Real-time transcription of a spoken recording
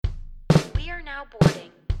now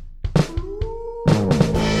boarding.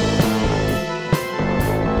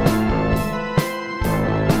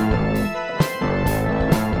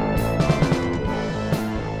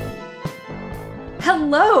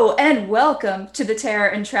 Hello and welcome to the Terror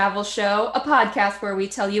and Travel Show, a podcast where we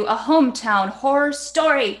tell you a hometown horror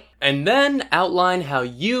story. And then outline how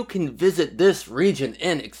you can visit this region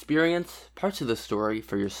and experience parts of the story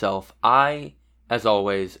for yourself. I, as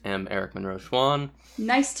always, am Eric Monroe Schwan.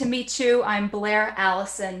 Nice to meet you. I'm Blair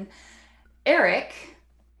Allison. Eric.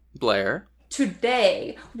 Blair.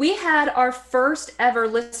 Today, we had our first ever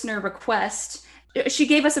listener request. She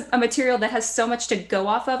gave us a material that has so much to go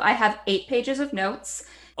off of. I have 8 pages of notes.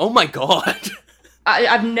 Oh my god.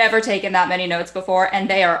 I've never taken that many notes before, and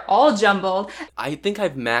they are all jumbled. I think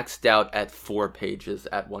I've maxed out at 4 pages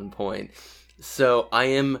at one point. So I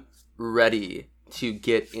am ready to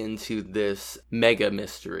get into this mega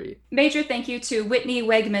mystery. Major thank you to Whitney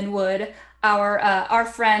Wegman Wood, our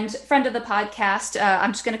friend of the podcast.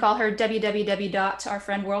 I'm just going to call her www. Our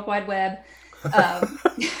friend World Wide Web.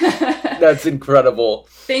 That's incredible.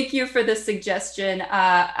 Thank you for the suggestion.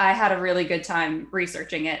 I had a really good time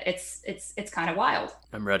researching it. It's kind of wild.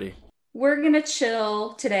 I'm ready. We're gonna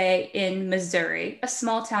chill today in Missouri, a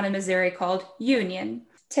small town in Missouri called Union.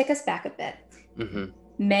 Take us back a bit. Mm-hmm.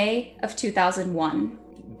 May of 2001.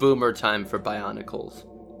 Boomer time for Bionicles.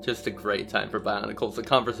 Just a great time for Bionicles. A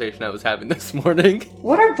conversation I was having this morning.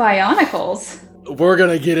 What are Bionicles? We're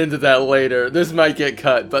gonna get into that later. This might get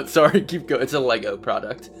cut, but sorry, keep going. It's a Lego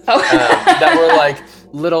product. Oh. That were like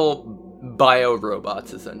little bio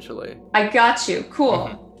robots, essentially. I got you. Cool.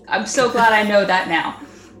 Mm-hmm. I'm so glad I know that now.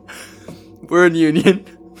 We're in Union.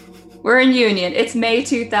 We're in Union. It's May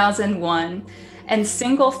 2001, and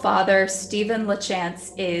single father Stephen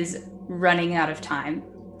LaChance is running out of time.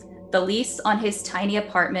 The lease on his tiny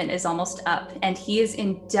apartment is almost up, and he is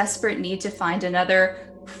in desperate need to find another,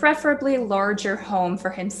 preferably larger home for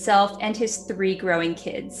himself and his 3 growing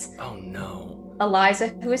kids. Oh no. Eliza,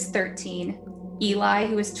 who is 13, Eli,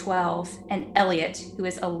 who is 12, and Elliot, who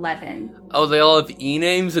is 11. Oh, they all have E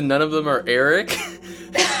names and none of them are Eric?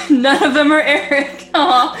 None of them are Eric.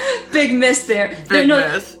 Aw, big miss there.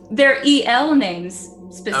 Miss. They're EL names,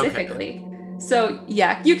 specifically. Okay. So,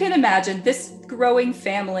 yeah, you can imagine this growing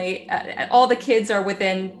family, all the kids are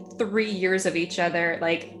within 3 years of each other.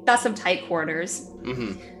 Like, that's some tight quarters.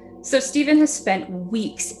 Mm-hmm. So Stephen has spent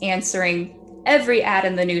weeks answering every ad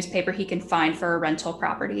in the newspaper he can find for a rental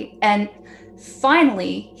property. And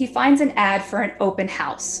finally, he finds an ad for an open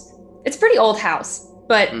house. It's a pretty old house,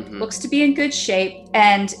 but looks to be in good shape.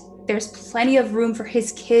 And there's plenty of room for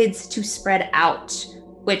his kids to spread out,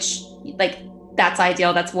 which, like, that's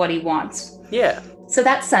ideal. That's what he wants. Yeah. So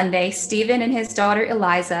that Sunday, Stephen and his daughter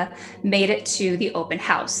Eliza made it to the open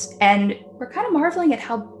house. And we're kind of marveling at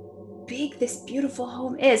how big this beautiful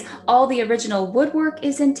home is. All the original woodwork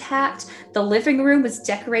is intact. The living room was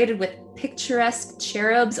decorated with picturesque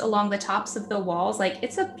cherubs along the tops of the walls. Like,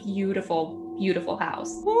 it's a beautiful, beautiful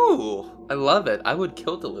house. Ooh, I love it. I would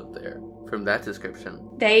kill to live there from that description.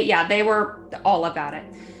 They were all about it.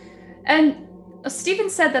 And Stephen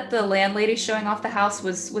said that the landlady showing off the house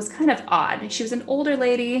was kind of odd. She was an older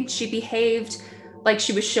lady. She behaved like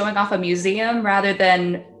she was showing off a museum rather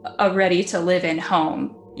than a ready-to-live-in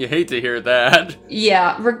home. You hate to hear that.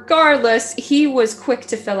 Yeah, regardless, he was quick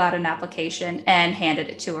to fill out an application and handed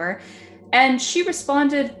it to her. And she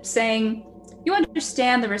responded saying, "You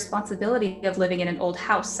understand the responsibility of living in an old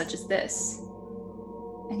house such as this."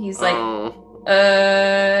 And he's like,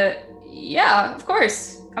 yeah, of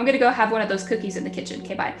course. I'm gonna go have one of those cookies in the kitchen.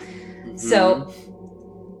 Okay, bye. Mm-hmm. So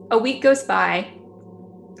a week goes by,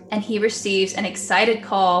 and he receives an excited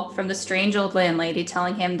call from the strange old landlady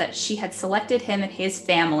telling him that she had selected him and his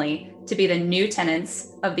family to be the new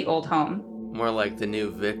tenants of the old home. More like the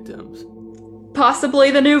new victims. Possibly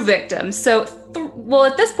the new victims. So,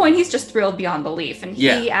 at this point, he's just thrilled beyond belief. And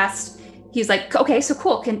he's like, okay, so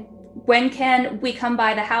cool. When can we come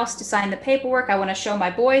by the house to sign the paperwork? I want to show my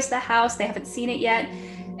boys the house. They haven't seen it yet.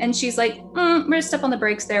 And she's like, we're gonna step on the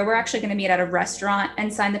brakes there. We're actually going to meet at a restaurant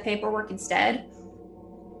and sign the paperwork instead.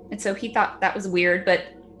 And so he thought that was weird, but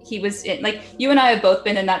he was like, you and I have both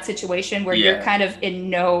been in that situation where you're kind of in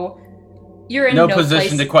no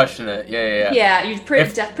position to question it. Yeah. Yeah, you're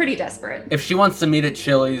pretty desperate. If she wants to meet at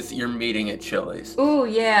Chili's, you're meeting at Chili's. Ooh,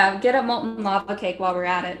 yeah. Get a molten lava cake while we're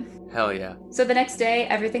at it. Hell yeah. So the next day,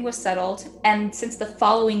 everything was settled. And since the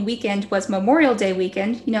following weekend was Memorial Day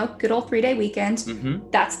weekend, good old 3-day weekend,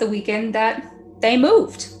 that's the weekend that they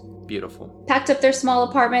moved. Beautiful. Packed up their small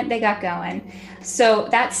apartment, they got going. So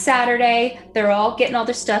that Saturday, they're all getting all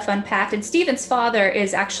their stuff unpacked. And Stephen's father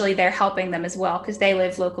is actually there helping them as well, because they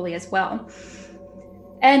live locally as well.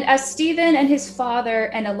 And as Stephen and his father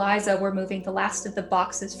and Eliza were moving the last of the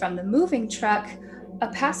boxes from the moving truck, a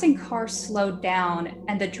passing car slowed down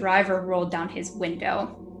and the driver rolled down his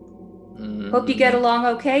window. "Hope you get along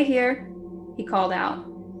okay here," he called out,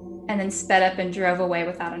 and then sped up and drove away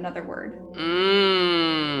without another word.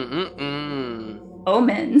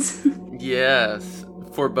 Omens. Yes.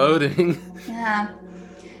 Foreboding. Yeah.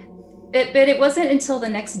 But it wasn't until the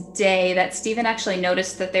next day that Stephen actually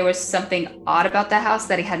noticed that there was something odd about the house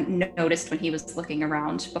that he hadn't noticed when he was looking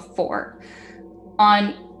around before.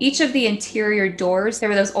 On each of the interior doors, there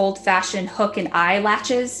were those old-fashioned hook and eye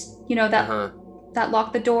latches, that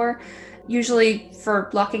lock the door, usually for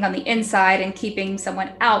locking on the inside and keeping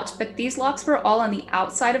someone out. But these locks were all on the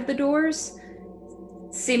outside of the doors,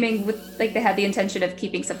 seeming like they had the intention of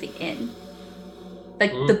keeping something in,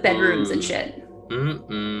 like the bedrooms and shit.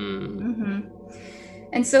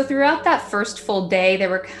 And so throughout that first full day, there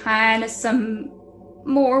were kind of some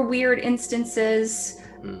more weird instances.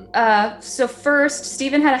 So first,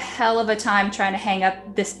 Stephen had a hell of a time trying to hang up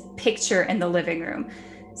this picture in the living room.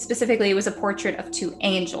 Specifically, it was a portrait of two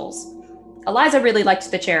angels. Eliza really liked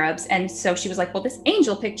the cherubs, and so she was like, well, this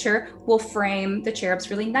angel picture will frame the cherubs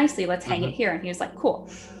really nicely. Let's hang it here. And he was like, cool.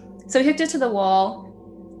 So he hooked it to the wall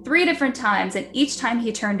 3 different times, and each time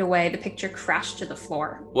he turned away, the picture crashed to the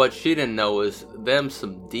floor. What she didn't know was them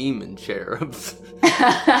some demon cherubs.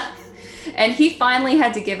 And he finally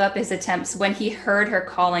had to give up his attempts when he heard her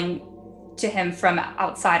calling to him from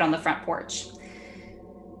outside on the front porch.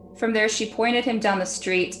 From there, she pointed him down the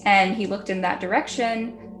street, and he looked in that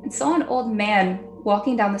direction and saw an old man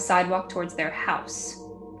walking down the sidewalk towards their house.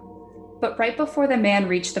 But right before the man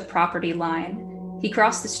reached the property line, he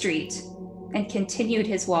crossed the street and continued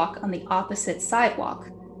his walk on the opposite sidewalk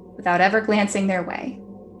without ever glancing their way.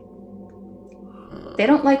 "They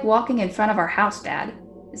don't like walking in front of our house, Dad.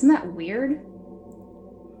 Isn't that weird?"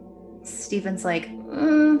 Stephen's like,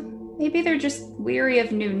 maybe they're just weary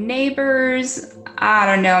of new neighbors. I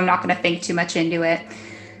don't know, I'm not going to think too much into it.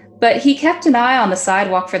 But he kept an eye on the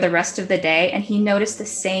sidewalk for the rest of the day, and he noticed the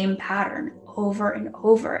same pattern over and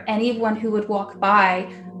over. Anyone who would walk by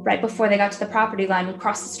right before they got to the property line would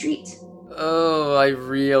cross the street. Oh, I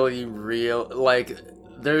really,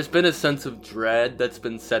 there's been a sense of dread that's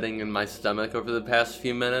been setting in my stomach over the past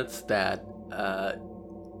few minutes that,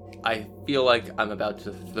 I feel like I'm about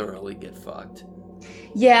to thoroughly get fucked.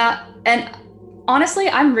 Yeah, and honestly,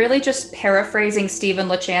 I'm really just paraphrasing Stephen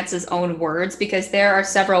LaChance's own words because there are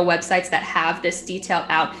several websites that have this detailed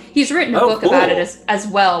out. He's written a book about it as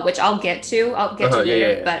well, which I'll get to.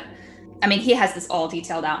 Later, but I mean, he has this all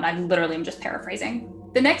detailed out, and I literally am just paraphrasing.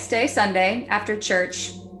 The next day, Sunday, after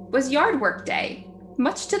church, was yard work day,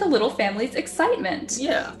 much to the little family's excitement.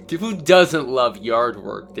 Yeah, who doesn't love yard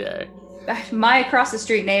work day? My across the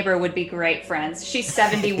street neighbor would be great friends. She's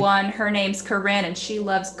 71, her name's Corinne, and she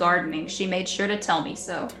loves gardening. She made sure to tell me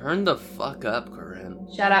so. Turn the fuck up, Corinne.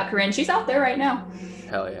 Shout out Corinne, she's out there right now.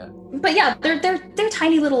 Hell yeah. But yeah, their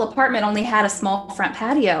tiny little apartment only had a small front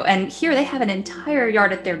patio, and here they have an entire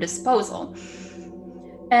yard at their disposal.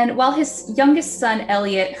 And while his youngest son,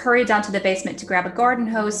 Elliot, hurried down to the basement to grab a garden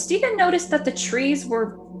hose, Stephen noticed that the trees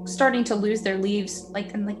were starting to lose their leaves,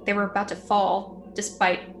 like they were about to fall,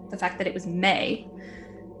 despite the fact that it was May.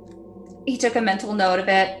 He took a mental note of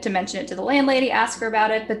it to mention it to the landlady, ask her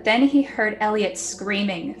about it, but then he heard Elliot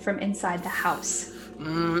screaming from inside the house.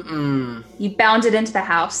 He bounded into the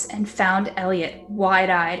house and found Elliot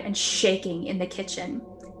wide-eyed and shaking in the kitchen.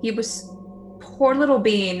 Poor little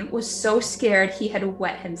Bean was so scared he had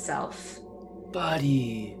wet himself.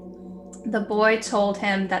 Buddy. The boy told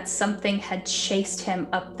him that something had chased him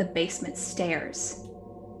up the basement stairs.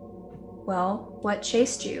 "Well, what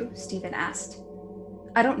chased you?" Stephen asked.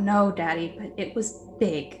 "I don't know, Daddy, but it was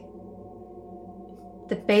big."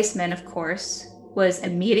 The basement, of course, was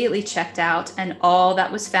immediately checked out, and all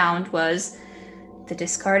that was found was the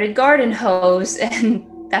discarded garden hose and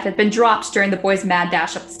that had been dropped during the boy's mad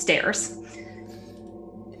dash up the stairs.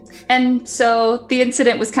 And so the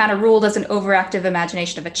incident was kind of ruled as an overactive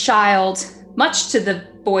imagination of a child, much to the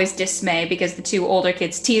boy's dismay because the 2 older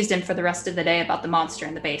kids teased him for the rest of the day about the monster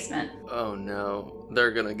in the basement. Oh no,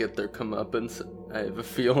 they're gonna get their comeuppance, I have a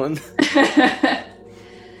feeling.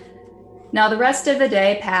 Now the rest of the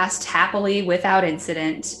day passed happily without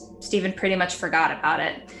incident. Stephen pretty much forgot about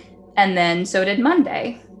it. And then so did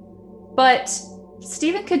Monday. But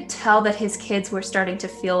Stephen could tell that his kids were starting to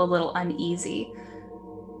feel a little uneasy.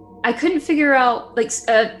 I couldn't figure out,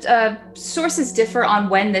 sources differ on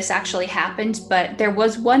when this actually happened, but there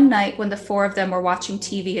was one night when the 4 of them were watching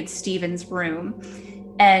TV in Stephen's room,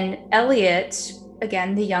 and Elliot,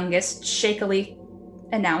 again, the youngest, shakily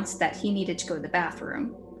announced that he needed to go to the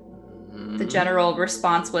bathroom. The general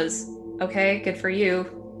response was, okay, good for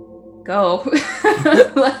you. Go.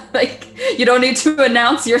 Like, you don't need to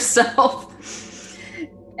announce yourself.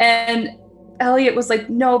 And Elliot was like,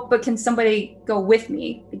 no, but can somebody go with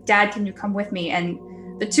me? Like, Dad, can you come with me? And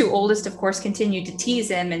the two oldest, of course, continued to tease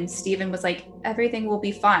him. And Stephen was like, everything will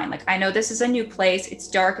be fine. Like, I know this is a new place. It's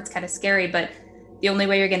dark. It's kind of scary. But the only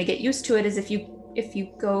way you're going to get used to it is if you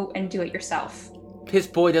go and do it yourself. Piss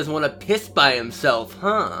boy doesn't want to piss by himself,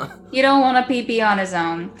 huh? You don't want to pee on his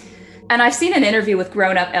own. And I've seen an interview with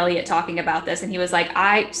grown-up Elliot talking about this, and he was like,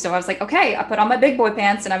 so I was like, okay, I put on my big boy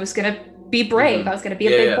pants, and I was going to be brave. I was going to be a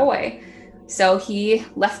big boy. So he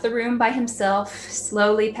left the room by himself,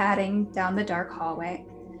 slowly padding down the dark hallway.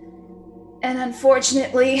 And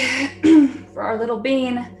unfortunately, for our little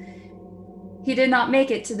bean, he did not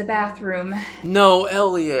make it to the bathroom. No,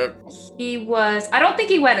 Elliot. I don't think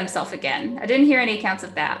he wet himself again. I didn't hear any accounts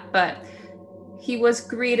of that, but he was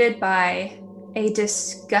greeted by a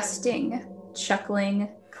disgusting, chuckling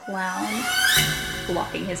clown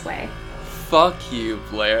blocking his way. Fuck you,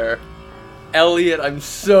 Blair. Elliot, I'm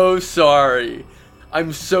so sorry.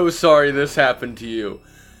 I'm so sorry this happened to you.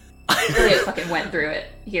 Elliot fucking went through it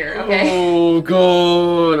here, okay? Oh,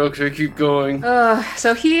 God. Okay, keep going.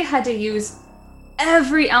 So he had to use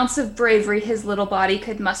every ounce of bravery his little body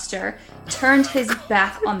could muster, turned his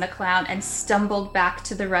back on the clown, and stumbled back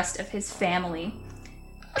to the rest of his family.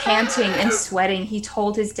 Panting and sweating, he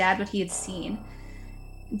told his dad what he had seen.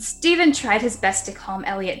 Stephen tried his best to calm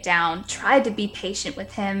Elliot down, tried to be patient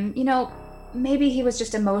with him. You know, maybe he was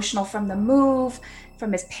just emotional from the move,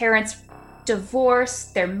 from his parents' divorce,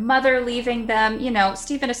 their mother leaving them. You know,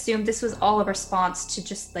 Stephen assumed this was all a response to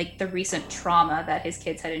just, like, the recent trauma that his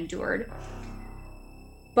kids had endured.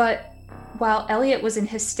 But while Elliot was in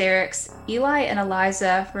hysterics, Eli and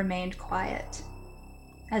Eliza remained quiet,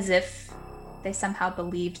 as if they somehow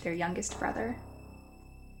believed their youngest brother.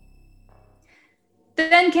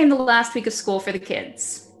 Then came the last week of school for the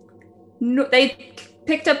kids. They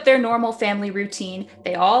picked up their normal family routine.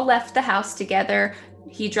 They all left the house together.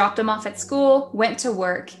 He dropped them off at school, went to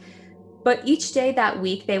work. But each day that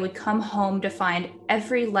week, they would come home to find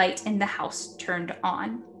every light in the house turned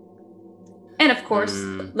on. And of course,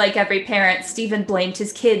 like every parent, Stephen blamed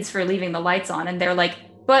his kids for leaving the lights on. And they're like,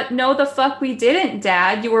 but no, the fuck we didn't,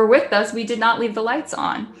 Dad. You were with us. We did not leave the lights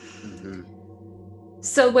on. Mm-hmm.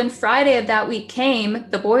 So when Friday of that week came,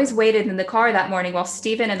 the boys waited in the car that morning while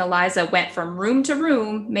Stephen and Eliza went from room to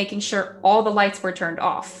room, making sure all the lights were turned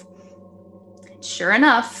off. Sure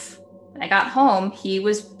enough, when I got home, he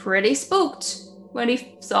was pretty spooked when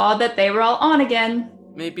he saw that they were all on again.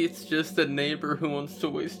 Maybe it's just a neighbor who wants to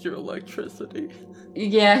waste your electricity.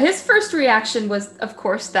 Yeah, his first reaction was, of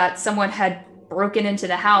course, that someone had broken into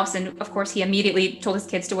the house, and of course he immediately told his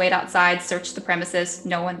kids to wait outside, search the premises,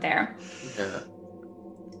 no one there. Yeah.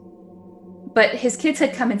 But his kids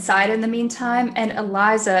had come inside in the meantime, and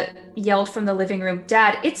Eliza yelled from the living room,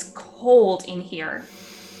 Dad, it's cold in here.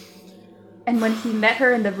 And when he met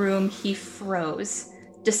her in the room, he froze,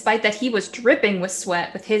 despite that he was dripping with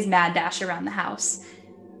sweat with his mad dash around the house.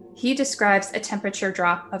 He describes a temperature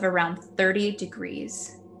drop of around 30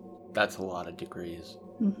 degrees. That's a lot of degrees.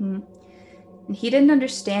 Mm-hmm. And he didn't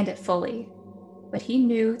understand it fully, but he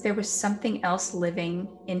knew there was something else living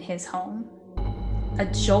in his home. A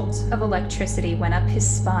jolt of electricity went up his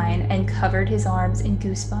spine and covered his arms in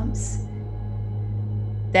goosebumps.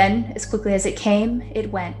 Then, as quickly as it came,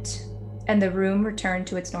 it went, and the room returned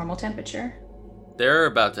to its normal temperature. They're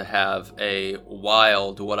about to have a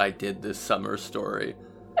wild what I did this summer story.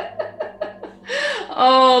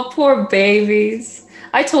 Oh, poor babies.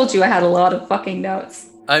 I told you I had a lot of fucking notes.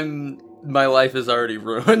 My life is already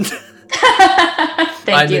ruined.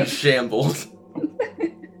 I'm in shambles.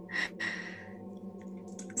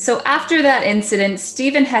 So after that incident,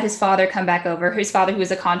 Stephen had his father come back over, his father who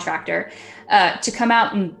was a contractor, to come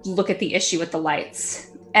out and look at the issue with the lights.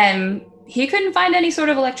 And he couldn't find any sort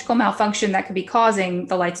of electrical malfunction that could be causing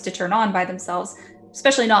the lights to turn on by themselves,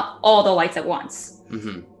 especially not all the lights at once.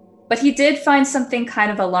 Mm-hmm. But he did find something kind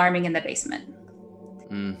of alarming in the basement.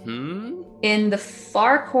 Mm-hmm. In the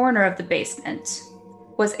far corner of the basement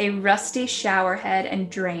was a rusty shower head and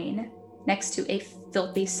drain next to a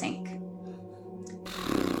filthy sink.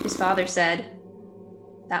 His father said,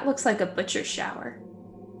 "That looks like a butcher's shower."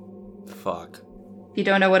 Fuck. If you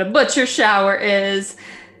don't know what a butcher shower is,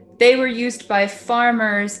 they were used by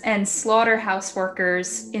farmers and slaughterhouse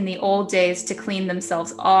workers in the old days to clean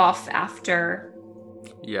themselves off after...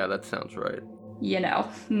 Yeah, that sounds right. You know.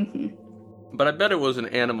 But I bet it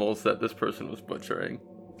wasn't animals that this person was butchering.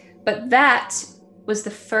 But that was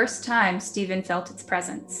the first time Stephen felt its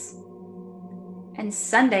presence. And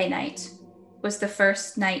Sunday night was the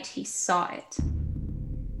first night he saw it.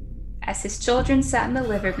 As his children sat in the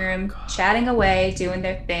living room, chatting away, doing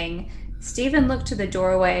their thing, Stephen looked to the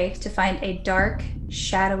doorway to find a dark,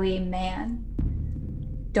 shadowy man.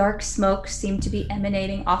 Dark smoke seemed to be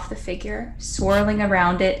emanating off the figure, swirling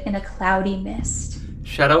around it in a cloudy mist.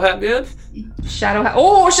 Shadow Hat Man? Shadow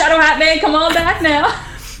Hat Man, come on back now!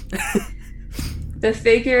 The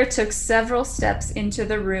figure took several steps into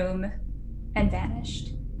the room and vanished.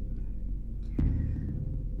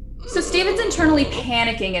 So Stephen's internally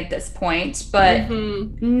panicking at this point, but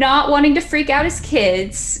not wanting to freak out his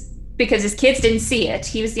kids, because his kids didn't see it.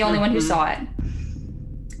 He was the only one who saw it.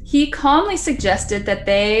 He calmly suggested that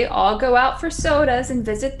they all go out for sodas and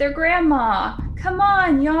visit their grandma. Come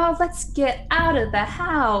on, y'all, let's get out of the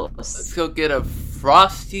house. Let's go get a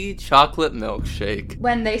frosty chocolate milkshake.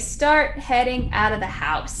 When they start heading out of the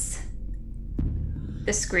house,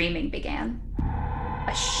 the screaming began.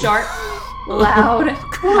 A sharp, loud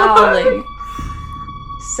howling,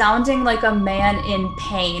 sounding like a man in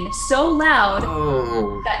pain, so loud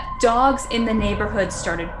that dogs in the neighborhood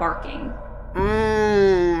started barking.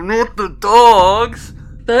 Not the dogs!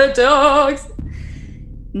 The dogs!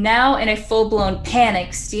 Now, in a full-blown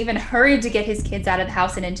panic, Stephen hurried to get his kids out of the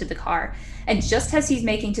house and into the car. And just as he's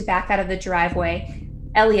making to back out of the driveway,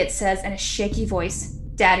 Elliot says in a shaky voice,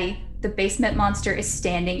 "Daddy, the basement monster is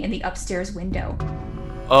standing in the upstairs window."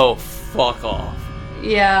 Oh, fuck off.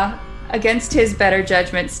 Yeah. Against his better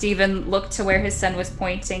judgment, Stephen looked to where his son was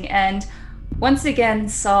pointing and once again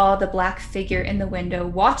saw the black figure in the window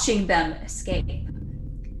watching them escape.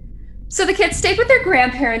 So the kids stayed with their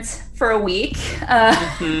grandparents for a week.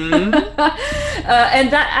 And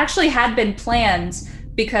that actually had been planned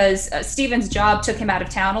because Stephen's job took him out of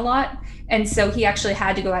town a lot. And so he actually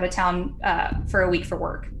had to go out of town for a week for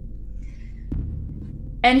work.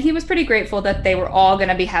 And he was pretty grateful that they were all going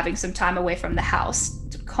to be having some time away from the house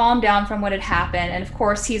to calm down from what had happened. And of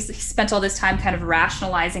course, he spent all this time kind of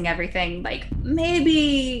rationalizing everything. Like,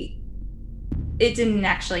 maybe it didn't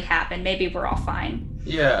actually happen. Maybe we're all fine.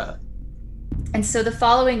 Yeah. And so the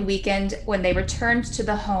following weekend, when they returned to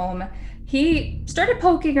the home, he started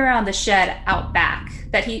poking around the shed out back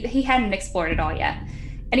that he hadn't explored it all yet.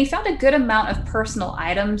 And he found a good amount of personal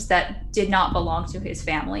items that did not belong to his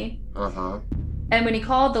family. And when he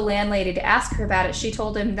called the landlady to ask her about it, she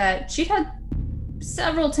told him that she'd had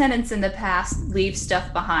several tenants in the past leave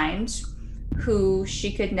stuff behind who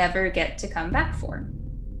she could never get to come back for.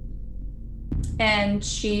 And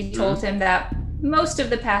she told him that most of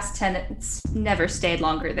the past tenants never stayed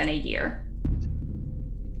longer than a year.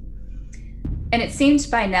 And it seemed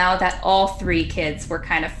by now that all three kids were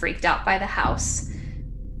kind of freaked out by the house.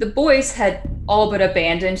 The boys had all but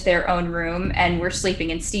abandoned their own room and were sleeping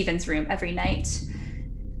in Stephen's room every night.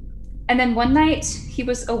 And then one night, he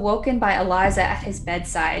was awoken by Eliza at his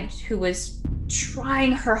bedside, who was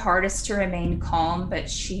trying her hardest to remain calm, but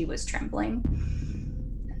she was trembling.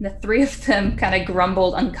 And the three of them kind of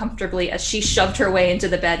grumbled uncomfortably as she shoved her way into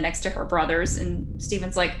the bed next to her brothers. And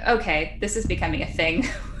Stephen's like, okay, this is becoming a thing.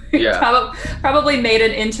 Yeah. Probably made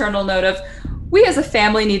an internal note of, we as a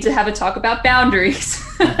family need to have a talk about boundaries.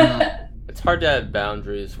 It's hard to have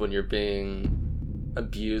boundaries when you're being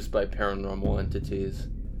abused by paranormal entities.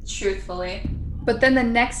 Truthfully. But then the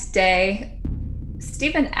next day,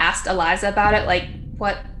 Stephen asked Eliza about it, like,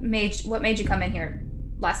 what made you come in here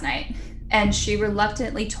last night? And she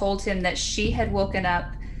reluctantly told him that she had woken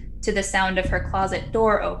up to the sound of her closet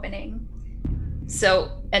door opening.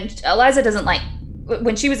 So, and Eliza doesn't like,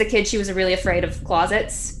 when she was a kid, she was really afraid of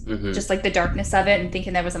closets, just like the darkness of it and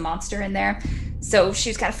thinking there was a monster in there. So she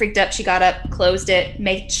was kind of freaked up. She got up, closed it,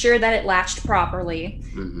 made sure that it latched properly,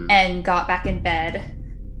 and got back in bed.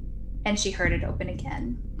 And she heard it open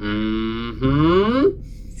again.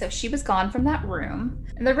 So she was gone from that room.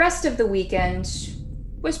 And the rest of the weekend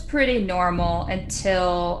was pretty normal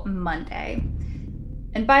until Monday.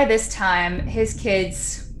 And by this time, his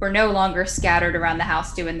kids were no longer scattered around the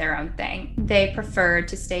house doing their own thing. They preferred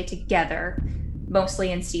to stay together,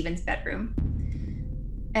 mostly in Stephen's bedroom.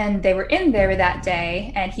 And they were in there that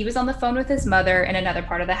day, and he was on the phone with his mother in another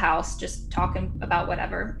part of the house, just talking about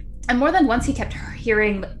whatever. And more than once, he kept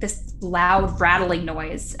hearing this loud rattling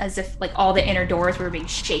noise, as if like all the inner doors were being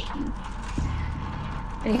shaken.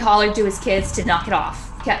 And he hollered to his kids to knock it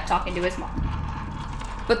off, kept talking to his mom.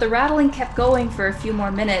 But the rattling kept going for a few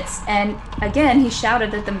more minutes, and again, he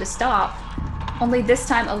shouted at them to stop. Only this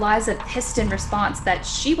time, Eliza hissed in response that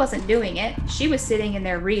she wasn't doing it. She was sitting in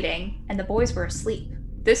there reading, and the boys were asleep.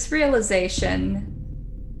 This realization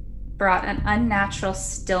brought an unnatural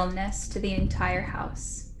stillness to the entire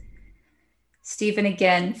house. Stephen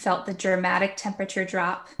again felt the dramatic temperature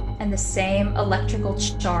drop and the same electrical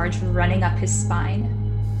charge running up his spine.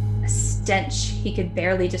 A stench he could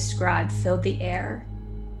barely describe filled the air.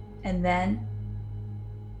 And then,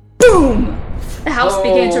 boom! The house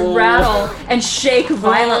began to rattle and shake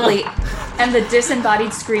violently, and the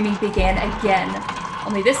disembodied screaming began again.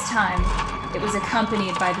 Only this time, it was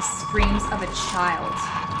accompanied by the screams of a child.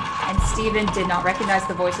 And Stephen did not recognize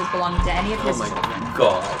the voices belonging to any of his children.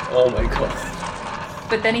 Oh my god.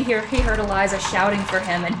 But then he heard Eliza shouting for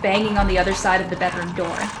him and banging on the other side of the bedroom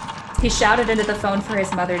door. He shouted into the phone for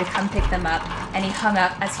his mother to come pick them up, and he hung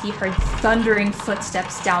up as he heard thundering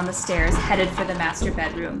footsteps down the stairs headed for the master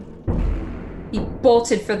bedroom. He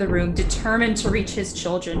bolted for the room, determined to reach his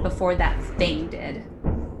children before that thing did.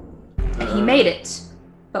 And he made it,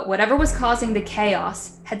 but whatever was causing the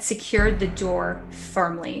chaos had secured the door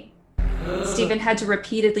firmly. Stephen had to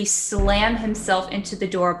repeatedly slam himself into the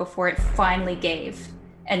door before it finally gave,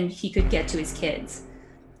 and he could get to his kids.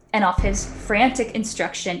 And off his frantic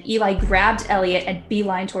instruction, Eli grabbed Elliot and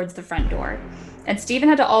beelined towards the front door. And Stephen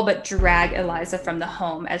had to all but drag Eliza from the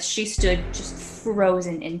home as she stood just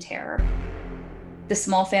frozen in terror. The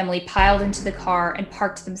small family piled into the car and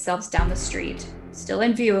parked themselves down the street, still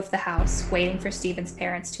in view of the house, waiting for Stephen's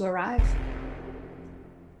parents to arrive.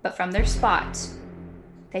 But from their spot,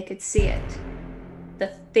 they could see it. The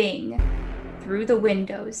thing, through the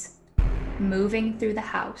windows, moving through the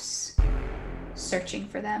house, searching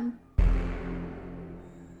for them.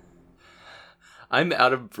 I'm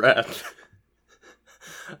out of breath.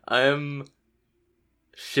 I'm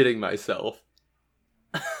shitting myself.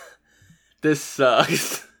 This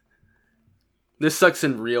sucks. This sucks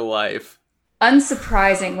in real life.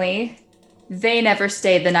 Unsurprisingly, they never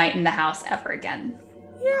stayed the night in the house ever again.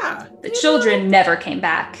 Yeah. The children never came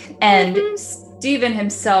back, and Stephen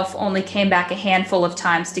himself only came back a handful of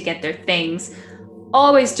times to get their things,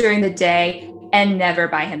 always during the day and never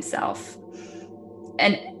by himself.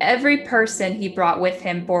 And every person he brought with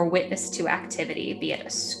him bore witness to activity, be it a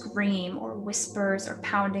scream or whispers or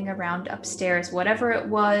pounding around upstairs. Whatever it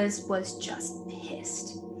was just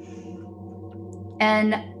pissed.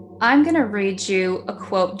 And I'm going to read you a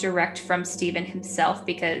quote direct from Stephen himself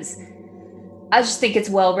because I just think it's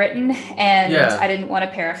well written and I didn't want to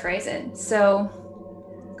paraphrase it. So,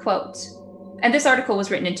 quote, and this article was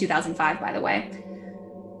written in 2005, by the way.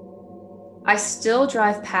 I still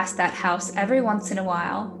drive past that house every once in a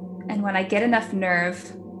while, and when I get enough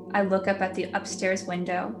nerve, I look up at the upstairs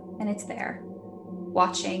window, and it's there,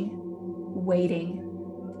 watching,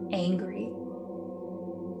 waiting, angry.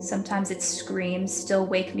 Sometimes its screams still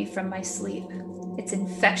wake me from my sleep. Its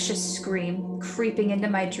infectious scream creeping into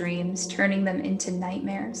my dreams, turning them into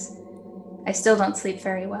nightmares. I still don't sleep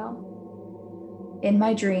very well. In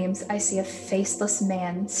my dreams, I see a faceless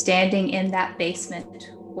man standing in that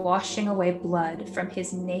basement, washing away blood from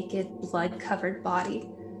his naked, blood-covered body,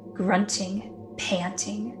 grunting,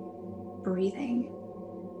 panting, breathing.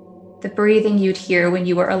 The breathing you'd hear when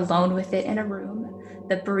you were alone with it in a room.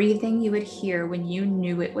 The breathing you would hear when you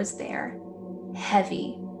knew it was there.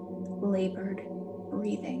 Heavy, labored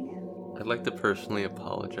breathing. I'd like to personally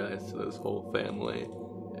apologize to this whole family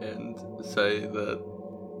and say that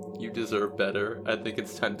you deserve better. I think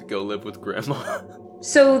it's time to go live with Grandma.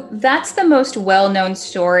 So that's the most well-known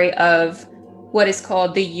story of what is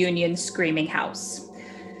called the Union Screaming House.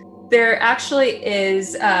 There actually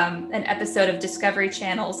is an episode of Discovery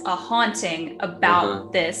Channel's A Haunting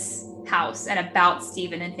about this house and about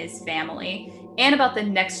Stephen and his family and about the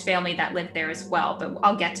next family that lived there as well, but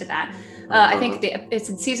I'll get to that. I think it's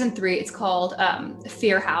in season 3. It's called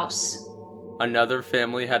Fear House. Another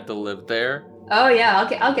family had to live there? Oh yeah,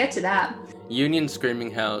 I'll get to that. Union Screaming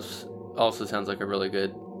House also sounds like a really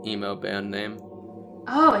good emo band name.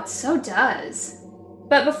 Oh, it so does.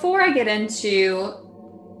 But before I get into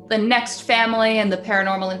the next family and the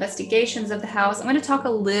paranormal investigations of the house, I'm going to talk a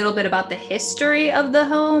little bit about the history of the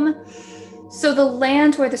home. So the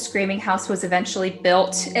land where the Screaming House was eventually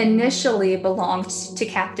built initially belonged to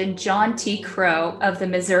Captain John T. Crow of the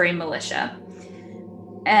Missouri Militia.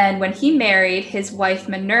 And when he married, his wife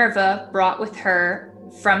Minerva brought with her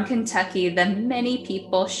from Kentucky the many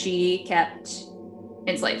people she kept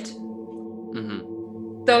enslaved.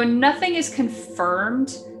 Mm-hmm. Though nothing is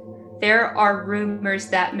confirmed, there are rumors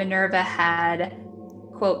that Minerva had,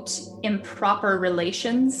 quote, improper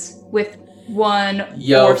relations with one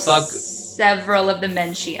several of the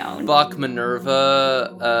men she owned. Fuck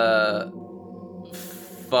Minerva,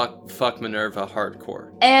 fuck Minerva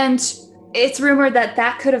hardcore. And It's rumored that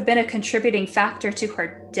that could have been a contributing factor to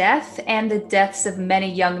her death and the deaths of many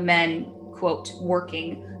young men, quote,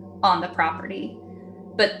 working on the property.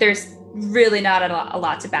 But there's really not a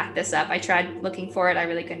lot to back this up. I tried looking for it. I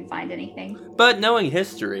really couldn't find anything. But knowing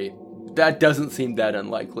history, that doesn't seem that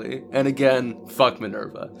unlikely. And again, fuck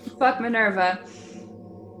Minerva. Fuck Minerva.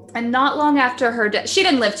 And not long after her death, she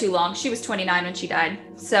didn't live too long. She was 29 when she died.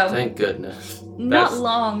 So thank goodness. Not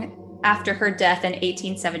long after her death in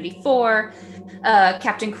 1874,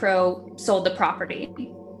 Captain Crow sold the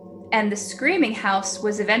property. And the Screaming House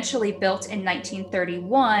was eventually built in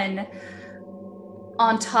 1931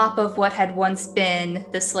 on top of what had once been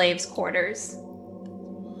the slaves' quarters.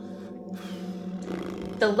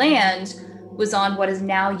 The land was on what is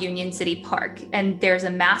now Union City Park, and there's a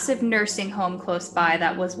massive nursing home close by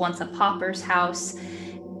that was once a pauper's house,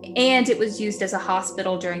 and it was used as a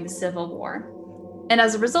hospital during the Civil War. And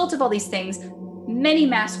as a result of all these things, many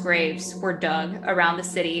mass graves were dug around the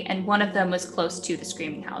city, and one of them was close to the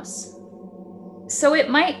Screaming House. So it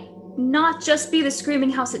might not just be the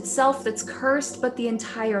Screaming House itself that's cursed, but the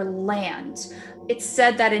entire land. It's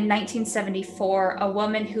said that in 1974, a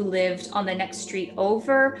woman who lived on the next street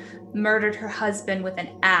over murdered her husband with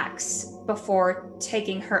an axe before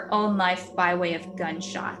taking her own life by way of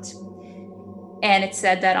gunshot. And it's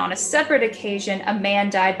said that on a separate occasion, a man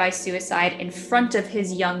died by suicide in front of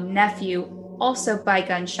his young nephew, also by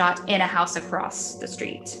gunshot, in a house across the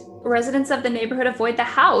street. Residents of the neighborhood avoid the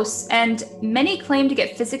house, and many claim to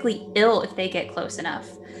get physically ill if they get close enough.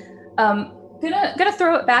 Gonna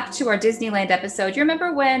throw it back to our Disneyland episode. You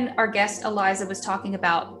remember when our guest Eliza was talking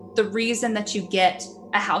about the reason that you get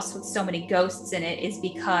a house with so many ghosts in it is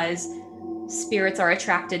because spirits are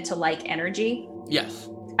attracted to like energy? Yes.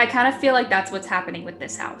 I kind of feel like that's what's happening with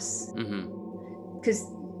this house. Because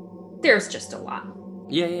there's just a lot.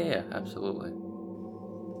 Yeah, absolutely.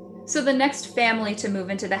 So the next family to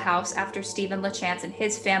move into the house after Stephen LaChance and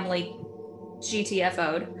his family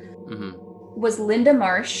GTFO'd was Linda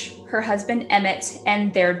Marsh, her husband Emmett,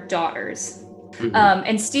 and their daughters.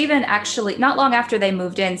 And Stephen actually, not long after they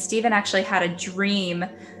moved in, Stephen actually had a dream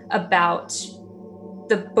about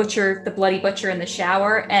the bloody butcher in the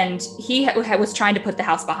shower, and he was trying to put the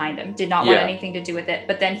house behind him, did not want anything to do with it,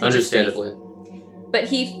 but then he understandably.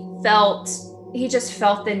 He just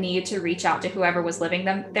felt the need to reach out to whoever was living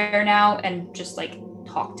there now and just like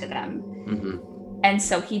talk to them. And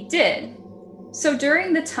so he did. So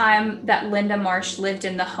during the time that Linda Marsh lived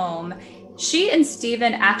in the home, she and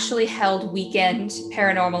Stephen actually held weekend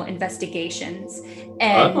paranormal investigations.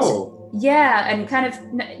 And and kind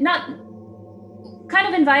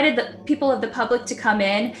of invited the people of the public to come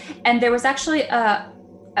in. And there was actually a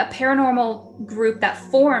paranormal group that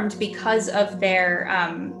formed because of their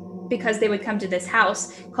because they would come to this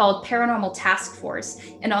house, called Paranormal Task Force.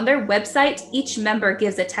 And on their website, each member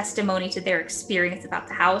gives a testimony to their experience about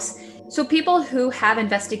the house. So people who have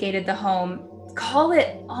investigated the home call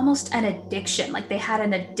it almost an addiction, like they had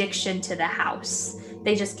an addiction to the house.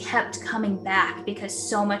 They just kept coming back because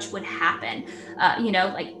so much would happen.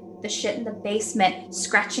 Like the shit in the basement,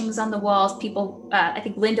 scratchings on the walls. People, I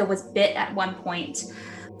think Linda was bit at one point.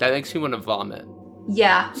 That makes me want to vomit.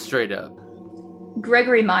 Yeah. Straight up.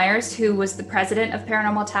 Gregory Myers, who was the president of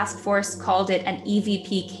Paranormal Task Force, called it an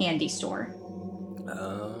EVP candy store.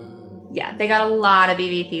 Yeah, they got a lot of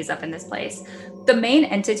EVPs up in this place. The main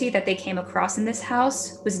entity that they came across in this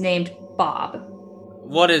house was named Bob.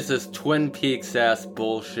 What is this Twin Peaks ass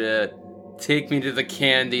bullshit? Take me to the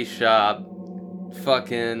candy shop.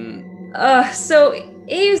 Fucking... So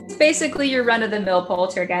he's basically your run-of-the-mill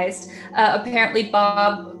poltergeist. Apparently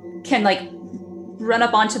Bob can, like, run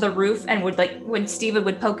up onto the roof and would, like, when Steven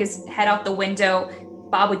would poke his head out the window,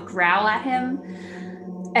 Bob would growl at him.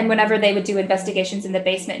 And whenever they would do investigations in the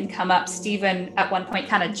basement and come up, Steven at one point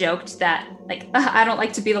kind of joked that, like, I don't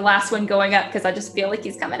like to be the last one going up because I just feel like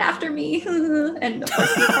he's coming after me. And of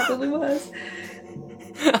course he probably was.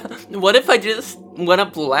 What if I just went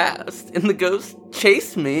up last and the ghost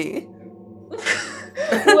chased me?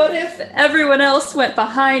 What if everyone else went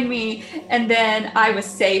behind me and then I was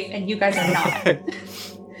safe and you guys are not?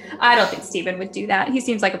 I don't think Steven would do that. He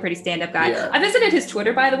seems like a pretty stand-up guy. Yeah. I visited his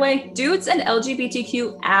Twitter, by the way. Dude's an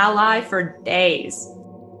LGBTQ ally for days.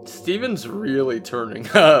 Steven's really turning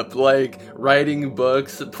up, like writing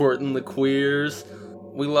books, supporting the queers.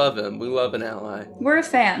 We love him. We love an ally. We're a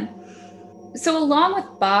fan. So along with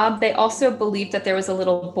Bob, they also believed that there was a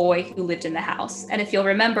little boy who lived in the house. And if you'll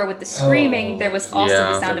remember with the screaming, there was also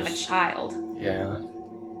the sound of a child. Yeah.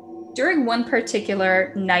 During one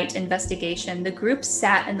particular night investigation, the group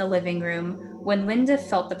sat in the living room when Linda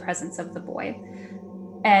felt the presence of the boy.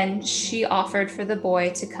 and she offered for the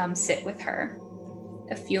boy to come sit with her.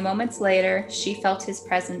 A few moments later, she felt his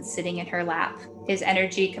presence sitting in her lap, his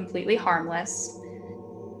energy completely harmless.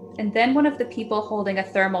 And then one of the people holding a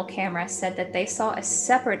thermal camera said that they saw a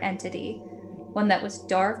separate entity, one that was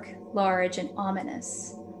dark, large, and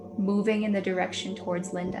ominous, moving in the direction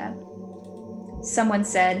towards Linda. Someone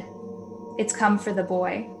said, "It's come for the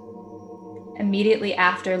boy." Immediately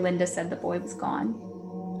after, Linda said the boy was gone.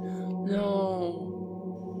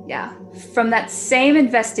 No. Yeah. From that same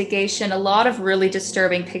investigation, a lot of really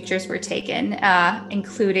disturbing pictures were taken,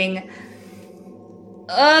 including...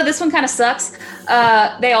 this one kind of sucks.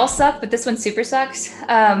 They all suck, but this one super sucks.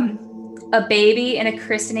 A baby in a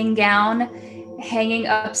christening gown hanging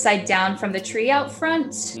upside down from the tree out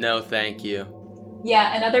front. No, thank you.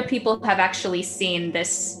 Yeah, and other people have actually seen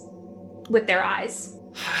this with their eyes.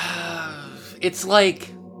 It's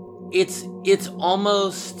like, it's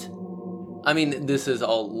almost, I mean, this is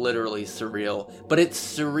all literally surreal, but it's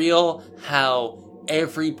surreal how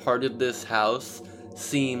every part of this house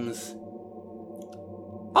seems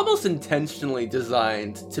almost intentionally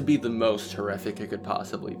designed to be the most horrific it could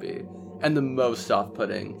possibly be, and the most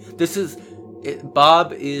off-putting.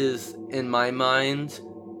 Bob is, in my mind,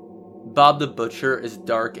 Bob the Butcher is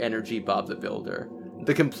dark energy Bob the Builder.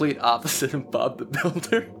 The complete opposite of Bob the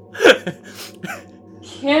Builder.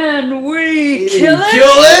 Can we kill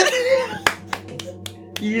it?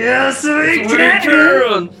 Yes, we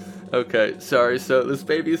can! Okay, sorry, so this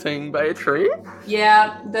baby's hanging by a tree?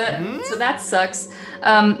 Yeah, so that sucks.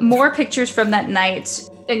 More pictures from that night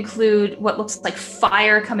include what looks like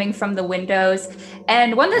fire coming from the windows,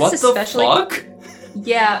 and one that's especially... What the fuck?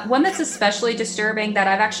 Yeah, one that's especially disturbing that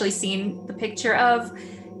I've actually seen the picture of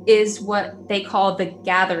is what they call the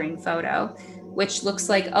gathering photo, which looks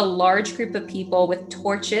like a large group of people with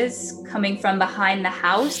torches coming from behind the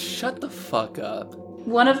house. Shut the fuck up.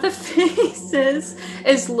 One of the faces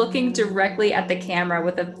is looking directly at the camera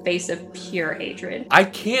with a face of pure hatred. I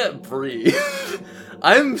can't breathe.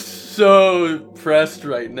 I'm so pressed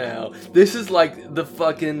right now. This is like the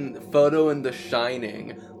fucking photo in The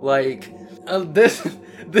Shining. Like,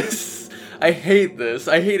 this, I hate this.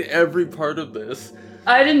 I hate every part of this.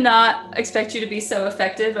 I did not expect you to be so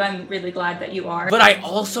effective. I'm really glad that you are. But I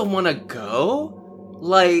also want to go.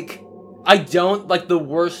 Like, I don't, like, the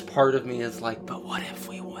worst part of me is like, but what if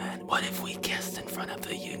we went? What if we kissed in front of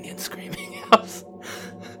the Union Screaming House?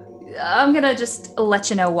 I'm gonna just let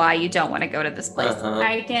you know why you don't want to go to this place.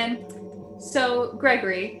 Uh-huh. So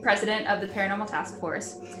Gregory, president of the Paranormal Task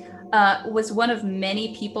Force, was one of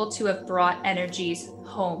many people to have brought energies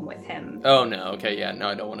home with him. Oh no, okay, yeah, no,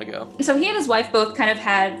 I don't want to go. So he and his wife both kind of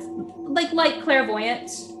had like light clairvoyant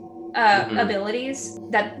abilities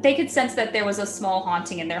that they could sense that there was a small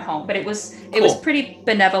haunting in their home, but it was pretty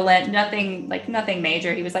benevolent, nothing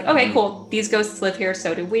major. He was like, okay, cool, these ghosts live here,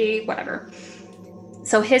 so do we, whatever.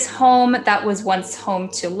 So his home that was once home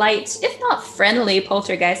to light, if not friendly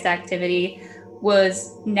poltergeist activity,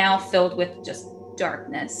 was now filled with just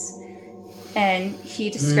darkness. And he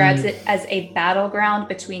describes it as a battleground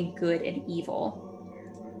between good and evil.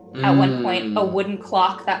 At one point, a wooden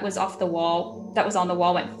clock that was on the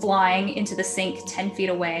wall went flying into the sink 10 feet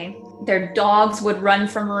away. Their dogs would run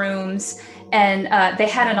from rooms, and they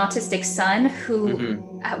had an autistic son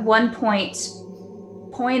who at one point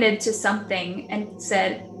pointed to something and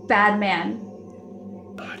said, "Bad man."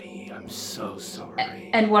 Buddy, I'm so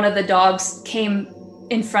sorry. And one of the dogs came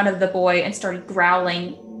in front of the boy and started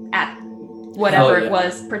growling at whatever it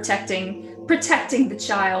was, protecting the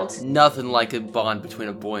child. Nothing like a bond between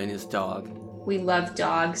a boy and his dog. We love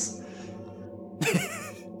dogs.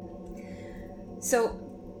 So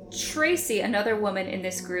Tracy, another woman in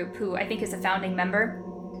this group who I think is a founding member,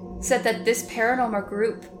 said that this paranormal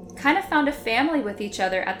group kind of found a family with each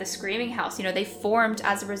other at the Screaming House. You know, they formed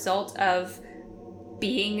as a result of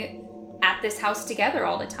being at this house together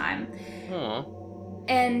all the time.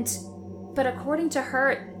 But according to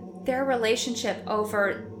her, their relationship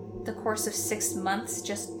over the course of 6 months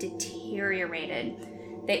just deteriorated.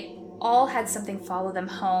 They all had something follow them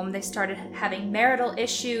home. They started having marital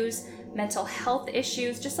issues, mental health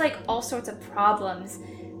issues, just like all sorts of problems.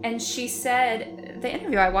 And she said, the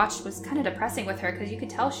interview I watched was kind of depressing with her because you could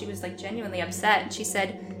tell she was like genuinely upset. And she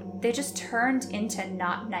said, they just turned into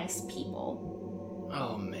not nice people.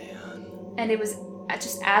 Oh, man. And it was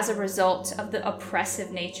just as a result of the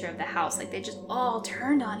oppressive nature of the house. Like, they just all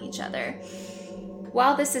turned on each other.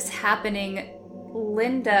 While this is happening,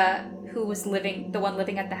 Linda, who was the one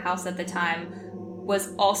living at the house at the time,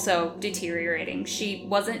 was also deteriorating. She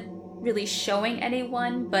wasn't really showing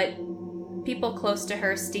anyone, but people close to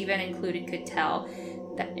her, Stephen included, could tell.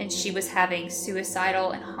 and she was having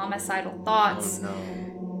suicidal and homicidal thoughts. Oh,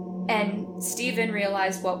 no. And Stephen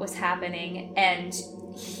realized what was happening, and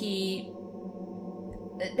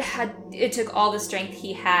it took all the strength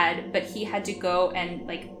he had, but he had to go and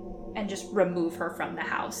just remove her from the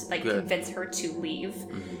house, convince her to leave.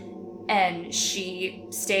 Mm-hmm. And she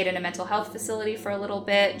stayed in a mental health facility for a little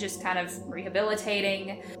bit, just kind of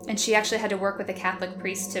rehabilitating. And she actually had to work with a Catholic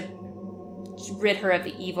priest to rid her of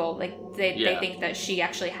the evil. They think that she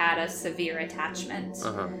actually had a severe attachment.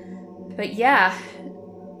 Uh-huh. But yeah,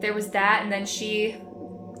 there was that, and then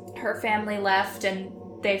her family left, and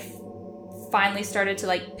they finally started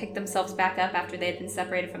to pick themselves back up after they had been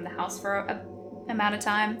separated from the house for a amount of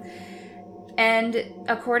time. And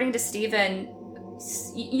according to Stephen,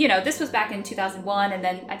 this was back in 2001, and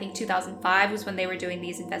then I think 2005 was when they were doing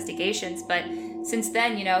these investigations. But since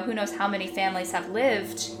then, who knows how many families have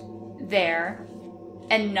lived there,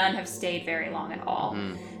 and none have stayed very long at all.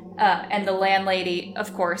 Mm. And the landlady,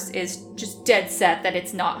 of course, is just dead set that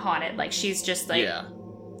it's not haunted. She's just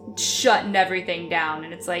shutting everything down,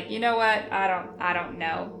 and it's you know what? I don't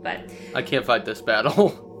know, but I can't fight this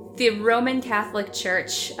battle. The Roman Catholic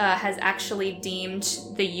Church has actually deemed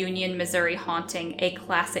the Union, Missouri haunting a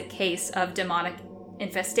classic case of demonic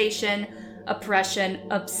infestation, oppression,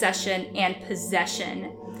 obsession, and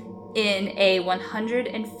possession in a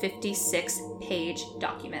 156-page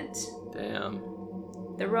document. Damn.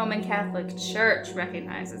 The Roman Catholic Church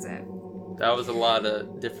recognizes it. That was a lot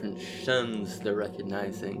of different shuns they're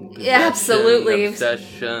recognizing. Possession, absolutely.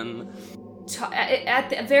 Obsession. At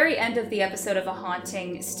the very end of the episode of A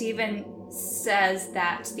Haunting, Stephen says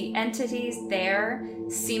that the entities there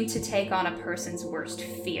seem to take on a person's worst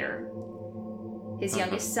fear. His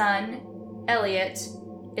youngest son, Elliot,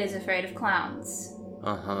 is afraid of clowns.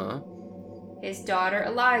 Uh-huh. His daughter,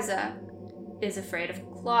 Eliza, is afraid of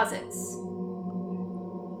closets.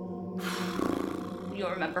 You'll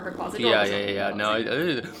remember her closet door. Yeah. No,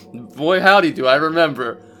 boy, howdy do I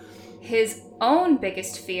remember. His own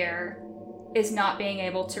biggest fear is not being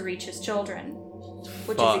able to reach his children,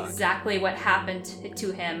 which is exactly what happened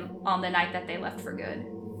to him on the night that they left for good.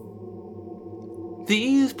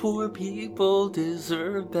 These poor people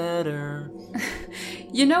deserve better.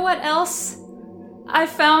 You know what else I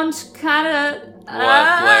found kind of...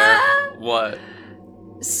 What, Blair? What?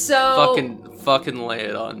 So... Fucking lay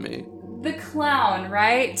it on me. The clown,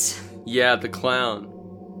 right? Yeah, the clown.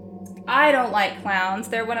 I don't like clowns.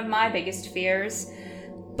 They're one of my biggest fears.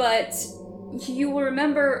 But you will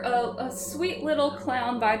remember a sweet little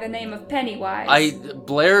clown by the name of Pennywise.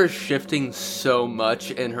 Blair is shifting so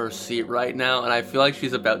much in her seat right now, and I feel like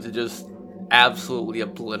she's about to just absolutely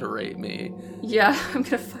obliterate me. Yeah, I'm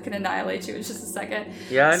gonna fucking annihilate you in just a second.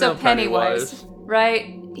 Yeah, I know Pennywise,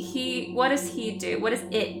 right? What does he do? What does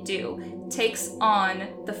it do? Takes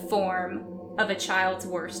on the form of a child's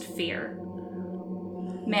worst fear.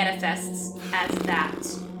 Manifests as that.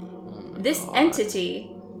 This entity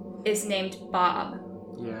is named Bob.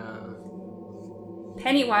 Yeah.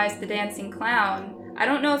 Pennywise, the dancing clown. I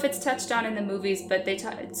don't know if it's touched on in the movies, but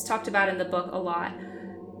it's talked about in the book a lot.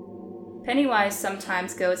 Pennywise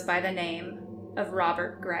sometimes goes by the name of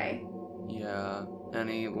Robert Gray. Yeah, and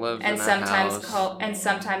he lives and in a sometimes house. And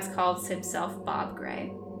sometimes calls himself Bob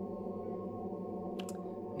Gray.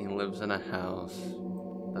 He lives in a house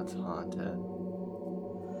that's haunted.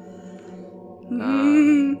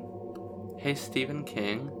 Hey, Stephen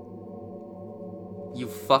King. You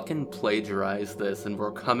fucking plagiarized this and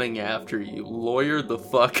we're coming after you. Lawyer the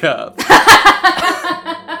fuck up.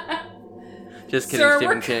 Just kidding, Sir,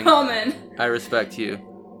 Stephen we're King. Coming. I respect you.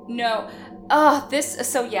 No.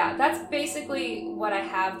 So yeah, that's basically what I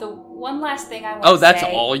have. The one last thing I want to say... Oh, that's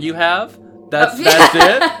all you have? That's it?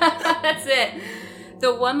 That's it.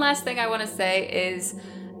 The one last thing I want to say is...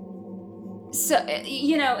 So,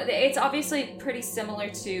 it's obviously pretty similar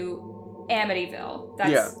to Amityville.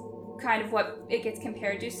 That's kind of what it gets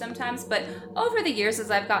compared to sometimes. But over the years, as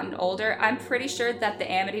I've gotten older, I'm pretty sure that the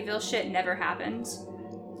Amityville shit never happened.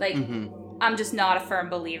 I'm just not a firm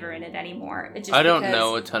believer in it anymore. I don't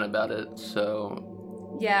know a ton about it, so...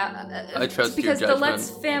 Yeah. I trust your judgment. Because the Lutz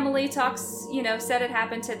family said it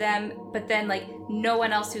happened to them, but then, no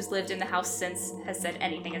one else who's lived in the house since has said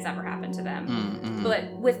anything has ever happened to them. Mm-hmm.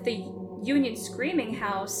 But with the Union Screaming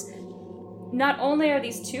House, not only are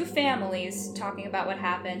these two families talking about what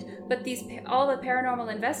happened, but all the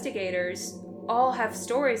paranormal investigators all have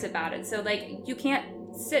stories about it. So, you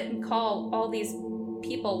can't sit and call all these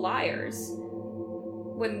people liars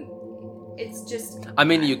when it's just... I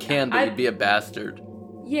mean, you can, but you'd be a bastard.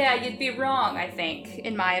 Yeah, you'd be wrong, I think,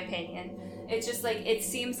 in my opinion. It's just like, it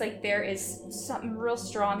seems like there is something real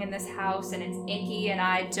strong in this house, and it's icky, and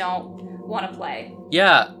I don't want to play.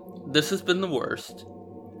 Yeah, this has been the worst.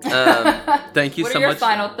 Thank you so much. What are your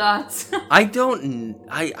final thoughts? I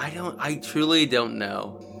truly don't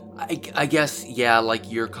know. I guess, yeah,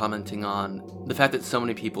 like you're commenting on the fact that so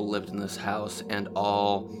many people lived in this house and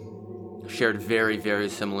all shared very, very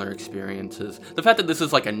similar experiences. The fact that this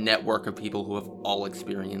is like a network of people who have all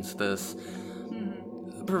experienced this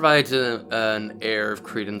provides an air of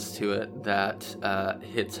credence to it that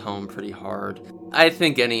hits home pretty hard. I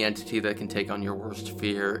think any entity that can take on your worst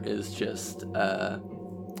fear is just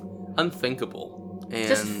unthinkable. And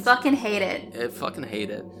just fucking hate it. I fucking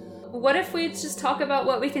hate it. What if we just talk about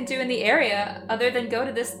what we can do in the area other than go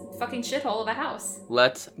to this fucking shithole of a house?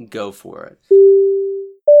 Let's go for it.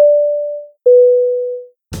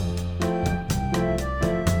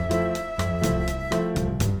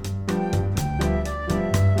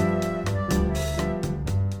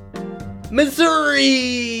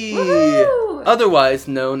 Missouri! Woo-hoo! Otherwise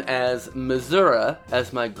known as Missouri,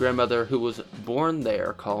 as my grandmother who was born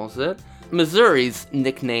there calls it. Missouri's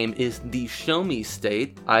nickname is the Show Me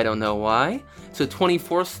State. I don't know why. It's a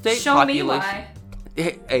 24th state Show population.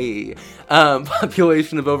 Me A why.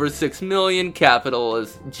 population of over 6 million. Capital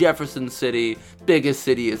is Jefferson City. Biggest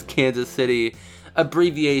city is Kansas City.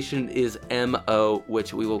 Abbreviation is MO,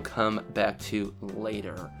 which we will come back to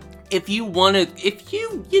later. If you want to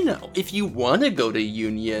go to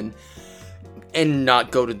Union and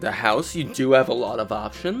not go to the house, you do have a lot of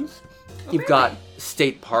options. You've got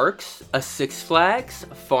state parks, a Six Flags,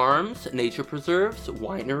 farms, nature preserves,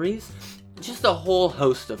 wineries, just a whole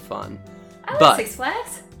host of fun. I like Six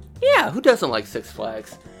Flags. Yeah, who doesn't like Six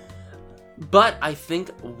Flags? But I think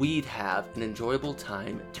we'd have an enjoyable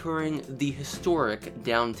time touring the historic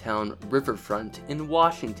downtown riverfront in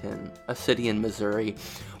Washington, a city in Missouri,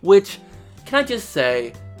 which, can I just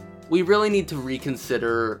say, we really need to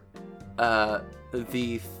reconsider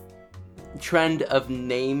the trend of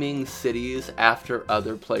naming cities after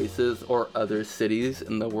other places or other cities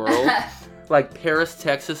in the world. Like Paris,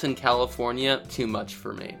 Texas, and California, too much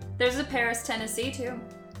for me. There's a Paris, Tennessee, too.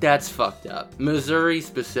 That's fucked up. Missouri,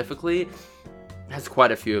 specifically, has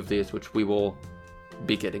quite a few of these, which we will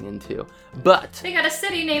be getting into. But they got a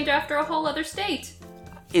city named after a whole other state.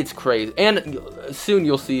 It's crazy. And soon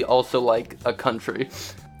you'll see also, like, a country.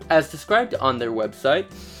 As described on their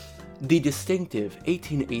website, the distinctive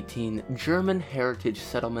 1818 German heritage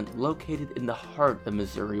settlement located in the heart of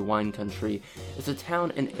Missouri wine country is a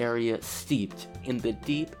town and area steeped in the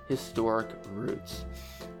deep historic roots.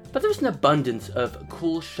 But there's an abundance of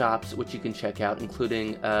cool shops which you can check out,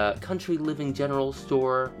 including Country Living General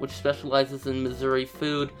Store, which specializes in Missouri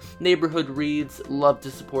food. Neighborhood Reads, love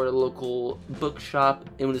to support a local bookshop.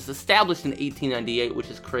 It was established in 1898, which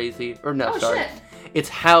is crazy. Shit. It's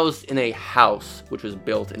housed in a house, which was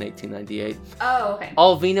built in 1898. Oh, okay.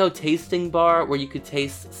 Alvino Tasting Bar, where you could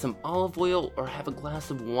taste some olive oil or have a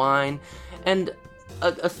glass of wine. And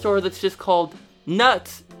a store that's just called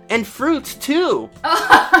Nuts and Fruits, too!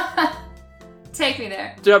 Take me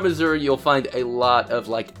there. Throughout Missouri, you'll find a lot of,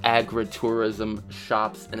 like, agritourism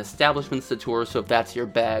shops and establishments to tour, so if that's your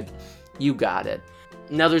bag, you got it.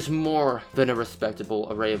 Now, there's more than a respectable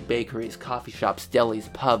array of bakeries, coffee shops,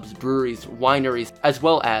 delis, pubs, breweries, wineries, as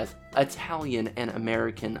well as Italian and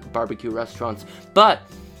American barbecue restaurants. But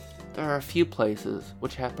there are a few places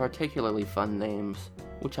which have particularly fun names,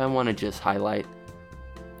 which I want to just highlight.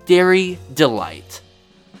 Dairy Delight.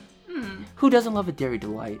 Who doesn't love a Dairy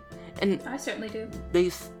Delight? And I certainly do.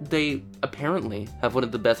 They apparently have one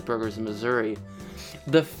of the best burgers in Missouri.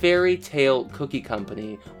 The Fairy Tale Cookie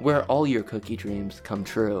Company, where all your cookie dreams come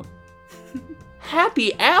true.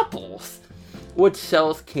 Happy Apples, which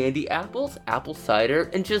sells candy apples, apple cider,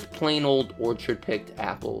 and just plain old orchard-picked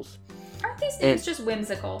apples. Aren't these things just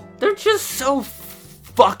whimsical? They're just so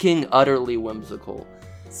fucking utterly whimsical.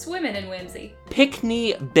 Swimming in whimsy.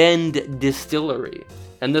 Pickney Bend Distillery.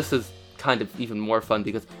 And this is kind of even more fun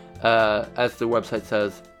because, as the website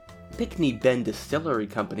says, Pickney Bend Distillery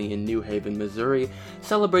Company in New Haven, Missouri,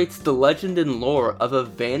 celebrates the legend and lore of a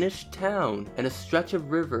vanished town and a stretch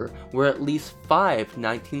of river where at least 5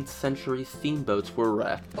 19th century steamboats were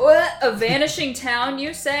wrecked. What? A vanishing town,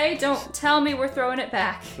 you say? Don't tell me we're throwing it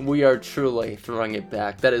back. We are truly throwing it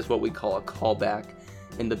back. That is what we call a callback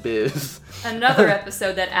in the biz. Another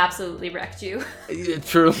episode that absolutely wrecked you.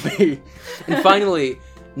 Truly. And finally,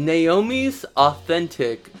 Naomi's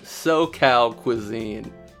Authentic SoCal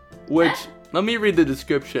Cuisine. Which, let me read the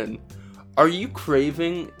description. Are you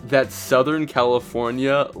craving that Southern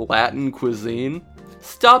California Latin cuisine?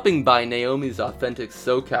 stopping by Naomi's Authentic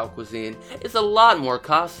SoCal Cuisine is a lot more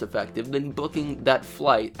cost-effective than booking that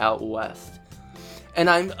flight out west. And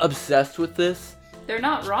I'm obsessed with this. They're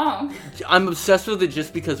not wrong. I'm obsessed with it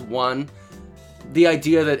just because, one, the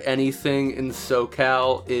idea that anything in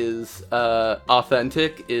SoCal is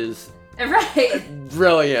authentic is right.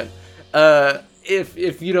 Brilliant.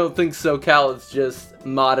 If you don't think SoCal is just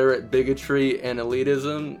moderate bigotry and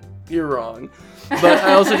elitism, you're wrong. But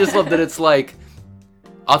I also just love that it's like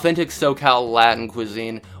Authentic SoCal Latin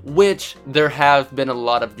cuisine, which there have been a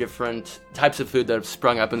lot of different types of food that have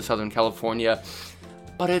sprung up in Southern California,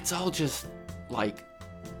 but it's all just like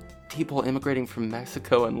people immigrating from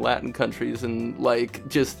Mexico and Latin countries and like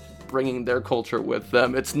just bringing their culture with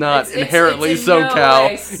them. It's not inherently it's SoCal. No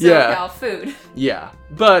way SoCal food. Yeah.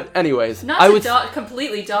 But anyways, not to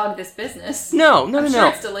completely dog this business. No. I'm sure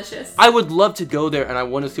it's delicious. I would love to go there and I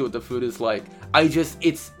want to see what the food is like.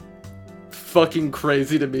 It's fucking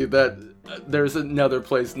crazy to me that there's another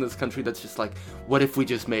place in this country that's just like, what if we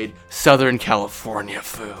just made Southern California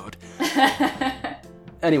food?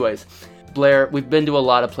 Anyways, Blair, we've been to a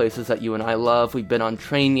lot of places that you and I love. We've been on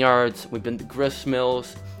train yards. We've been to grist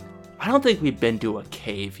mills. I don't think we've been to a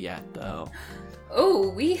cave yet, though. Oh,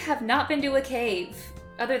 we have not been to a cave,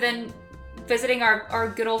 other than visiting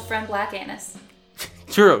our good old friend Black Annis.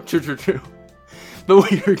 True.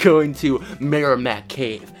 But we are going to Merrimack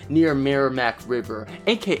Cave, near Merrimack River,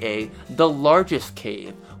 aka the largest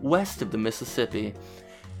cave west of the Mississippi.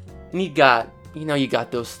 And you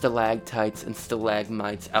got those stalactites and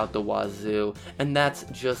stalagmites out the wazoo, and that's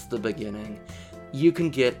just the beginning. You can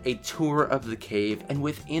get a tour of the cave, and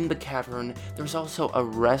within the cavern, there's also a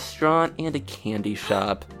restaurant and a candy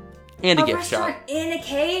shop. And a gift shop. A restaurant in a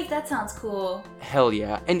cave? That sounds cool. Hell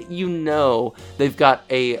yeah. And they've got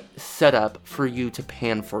a setup for you to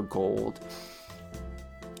pan for gold.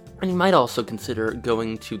 And you might also consider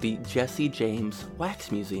going to the Jesse James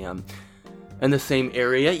Wax Museum. In the same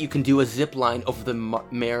area, you can do a zip line over the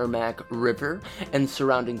Merrimack River and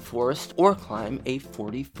surrounding forest, or climb a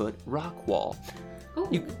 40-foot rock wall.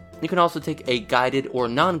 You can also take a guided or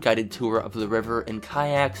non-guided tour of the river in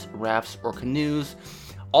kayaks, rafts, or canoes.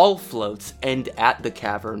 All floats end at the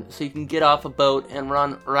cavern, so you can get off a boat and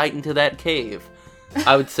run right into that cave.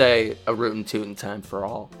 I would say a rootin' tootin' time for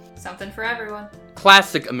all. Something for everyone.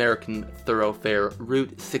 Classic American thoroughfare,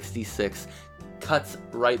 Route 66, cuts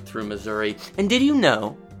right through Missouri. And did you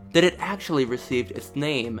know that it actually received its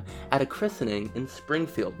name at a christening in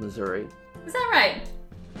Springfield, Missouri? Is that right?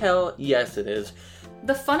 Hell yes, it is.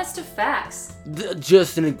 The funnest of facts.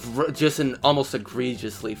 Just an almost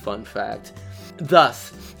egregiously fun fact.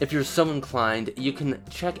 Thus, if you're so inclined, you can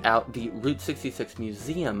check out the Route 66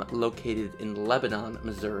 Museum located in Lebanon,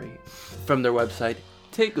 Missouri. From their website,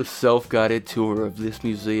 take a self-guided tour of this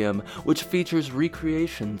museum, which features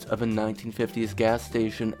recreations of a 1950s gas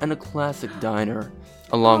station and a classic diner,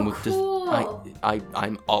 along with cool.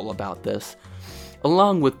 I'm all about this.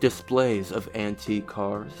 Along with displays of antique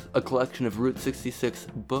cars, a collection of Route 66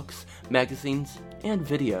 books, magazines, and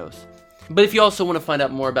videos. But if you also want to find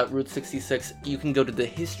out more about Route 66, you can go to the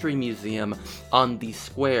History Museum on the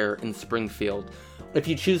square in Springfield. If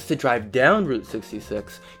you choose to drive down Route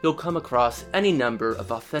 66, you'll come across any number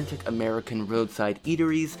of authentic American roadside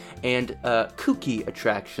eateries and kooky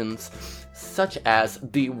attractions, such as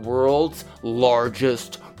the world's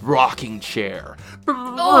largest rocking chair,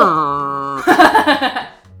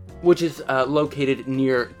 which is located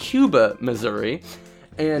near Cuba, Missouri,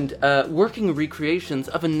 and working recreations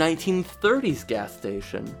of a 1930s gas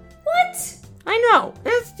station. What? I know.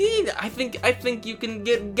 I think you can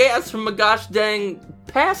get gas from a gosh dang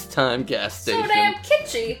pastime gas station. So damn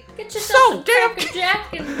kitschy. Get yourself some Cracker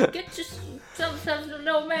Jack and get yourself an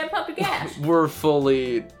old man puppy gas. We're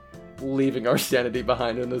fully leaving our sanity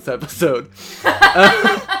behind in this episode.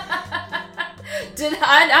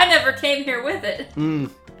 I never came here with it.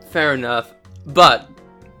 Fair enough. But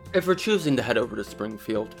if we're choosing to head over to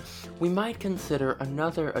Springfield, we might consider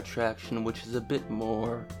another attraction which is a bit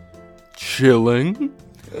more chilling.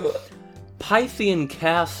 Pythian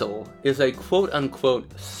Castle is a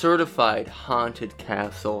quote-unquote certified haunted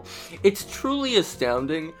castle. It's truly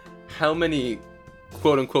astounding how many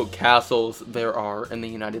quote-unquote castles there are in the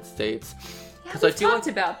United States. Yeah, we've talked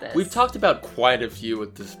about this. We've talked about quite a few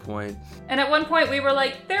at this point. And at one point we were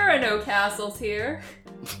like, there are no castles here.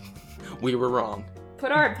 We were wrong.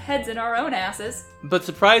 Put our heads in our own asses. But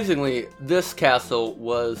surprisingly, this castle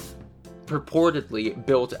was purportedly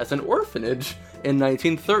built as an orphanage in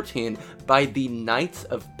 1913 by the Knights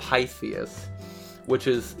of Pythias, which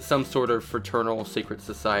is some sort of fraternal secret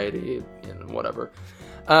society, whatever.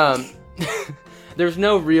 There's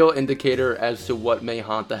no real indicator as to what may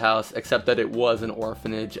haunt the house, except that it was an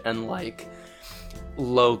orphanage and, like,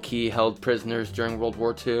 low-key held prisoners during World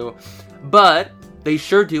War II. But they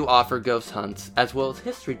sure do offer ghost hunts, as well as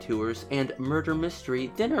history tours and murder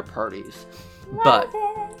mystery dinner parties. But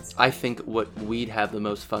I think what we'd have the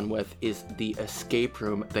most fun with is the escape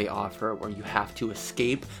room they offer, where you have to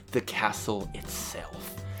escape the castle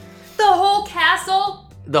itself. The whole castle?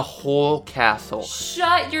 The whole castle.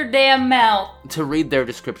 Shut your damn mouth. To read their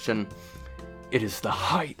description, it is the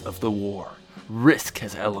height of the war. Risk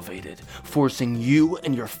has elevated, forcing you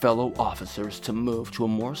and your fellow officers to move to a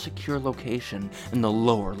more secure location in the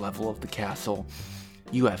lower level of the castle.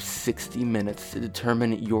 You have 60 minutes to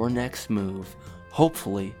determine your next move,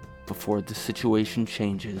 hopefully before the situation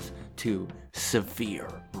changes to severe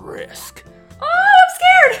risk. Oh,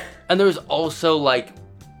 I'm scared! And there's also, like,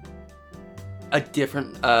 a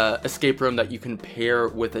different escape room that you can pair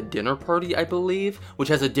with a dinner party, I believe, which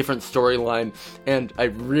has a different storyline. And I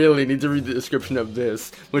really need to read the description of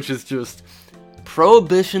this, which is just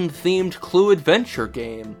Prohibition-themed Clue adventure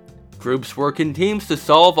game. Groups work in teams to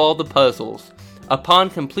solve all the puzzles. Upon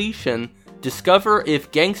completion, discover if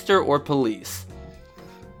gangster or police.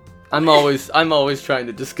 I'm always trying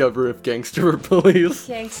to discover if gangster or police.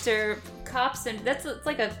 Gangster, cops, and it's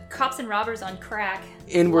like a cops and robbers on crack.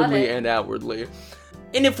 Inwardly and outwardly.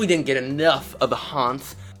 And if we didn't get enough of the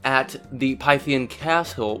haunts at the Pythian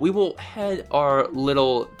Castle, we will head our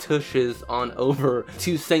little tushes on over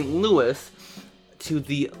to St. Louis to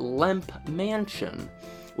the Lemp Mansion,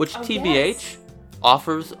 which TBH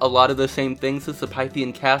offers a lot of the same things as the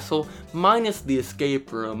Pythian Castle, minus the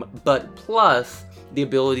escape room, but plus the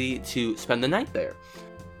ability to spend the night there.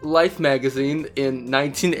 Life magazine in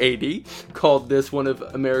 1980 called this one of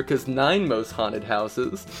America's 9 most haunted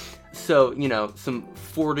houses. So, you know, some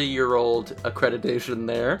 40-year-old accreditation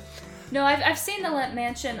there. No, I've seen the Lemp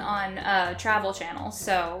Mansion on Travel Channel,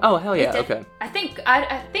 so... Oh, hell yeah, okay. I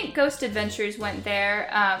think Ghost Adventures went there,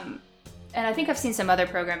 and I think I've seen some other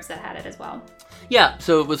programs that had it as well. Yeah,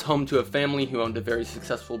 so it was home to a family who owned a very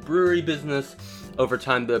successful brewery business. Over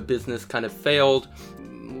time, the business kind of failed,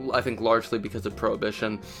 I think largely because of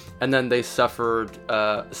Prohibition. And then they suffered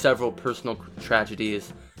several personal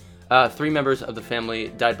tragedies. 3 members of the family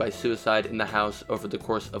died by suicide in the house over the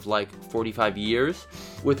course of like 45 years,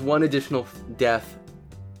 with one additional death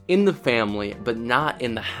in the family, but not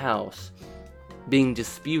in the house, being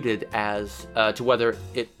disputed as to whether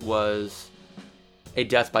it was a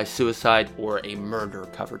death by suicide or a murder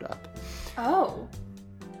covered up. Oh.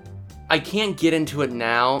 I can't get into it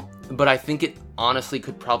now, but I think it honestly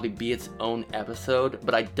could probably be its own episode,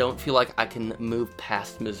 but I don't feel like I can move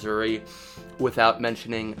past Missouri without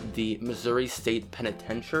mentioning the Missouri State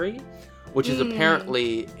Penitentiary, which is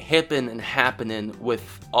apparently hippin' and happening with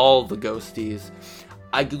all the ghosties.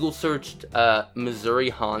 I Google searched Missouri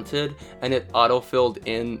Haunted, and it autofilled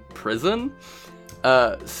in prison.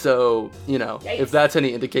 So, you know, Yikes. If that's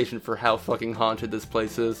any indication for how fucking haunted this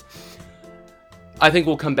place is, I think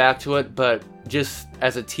we'll come back to it, but just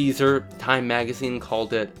as a teaser, Time Magazine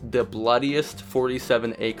called it the bloodiest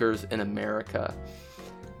 47 acres in America.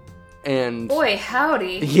 And boy,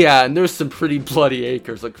 howdy. Yeah, and there's some pretty bloody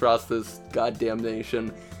acres across this goddamn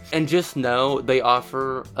nation. And just know they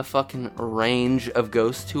offer a fucking range of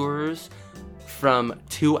ghost tours from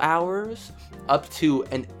 2 hours up to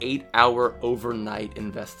an 8-hour overnight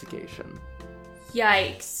investigation.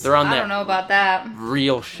 Yikes. They're on I don't know about that.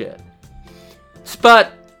 Real shit.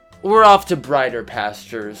 But we're off to brighter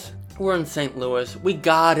pastures. We're in St. Louis. We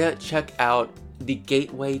gotta check out the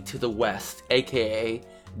Gateway to the West, aka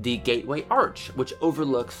the Gateway Arch, which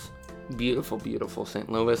overlooks beautiful, beautiful St.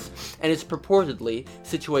 Louis, and is purportedly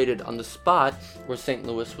situated on the spot where St.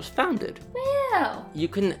 Louis was founded. Wow. You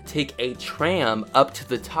can take a tram up to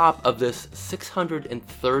the top of this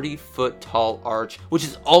 630-foot tall arch, which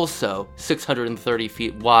is also 630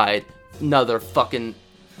 feet wide. Another fucking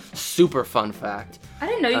super fun fact. I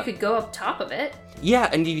didn't know you could go up top of it. Yeah,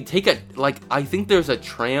 and you take I think there's a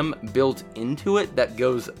tram built into it that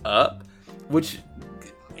goes up, which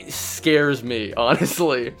scares me,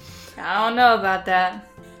 honestly. I don't know about that.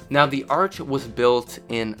 Now, the arch was built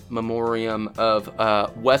in memoriam of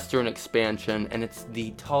Western expansion, and it's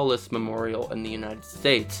the tallest memorial in the United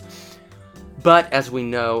States. But, as we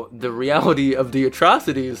know, the reality of the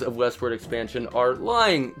atrocities of westward expansion are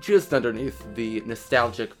lying just underneath the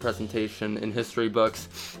nostalgic presentation in history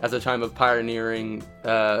books as a time of pioneering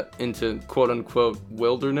into quote-unquote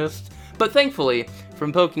wilderness. But thankfully,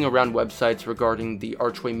 from poking around websites regarding the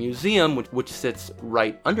Archway Museum, which sits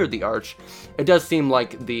right under the arch, it does seem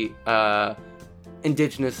like the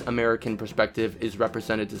Indigenous American perspective is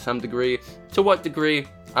represented to some degree. To what degree,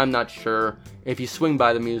 I'm not sure. If you swing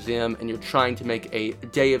by the museum and you're trying to make a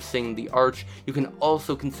day of seeing the arch, you can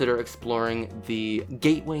also consider exploring the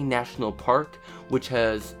Gateway National Park, which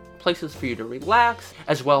has places for you to relax,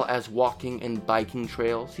 as well as walking and biking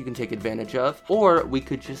trails you can take advantage of. Or we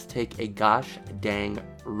could just take a gosh dang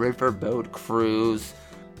riverboat cruise.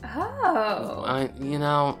 Oh.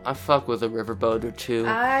 I fuck with a riverboat or two.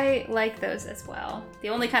 I like those as well. The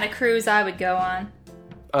only kind of cruise I would go on.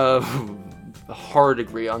 Hard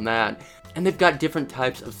agree on that. And they've got different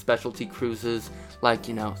types of specialty cruises, like,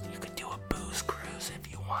 you could do a booze cruise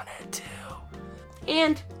if you wanted to.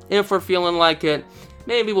 And if we're feeling like it,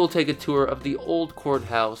 maybe we'll take a tour of the old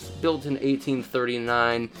courthouse, built in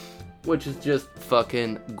 1839, which is just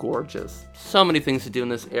fucking gorgeous. So many things to do in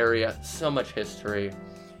this area, so much history.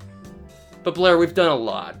 But Blair, we've done a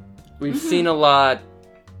lot. We've seen a lot.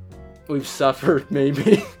 We've suffered,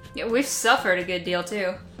 maybe. Yeah, we've suffered a good deal,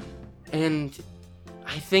 too. And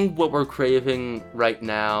I think what we're craving right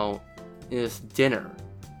now is dinner.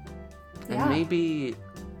 Yeah. And maybe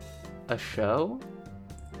a show?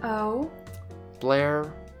 Oh.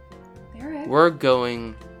 Blair, Alright. we're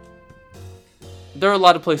going... There are a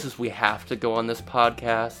lot of places we have to go on this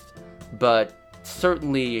podcast, but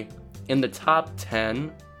certainly in the top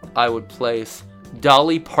 10, I would place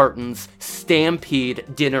Dolly Parton's Stampede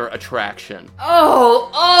dinner attraction.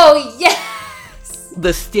 Oh, yes!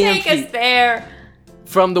 The Stampede. Take us there.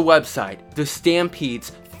 From the website, the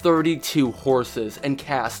Stampede's 32 horses and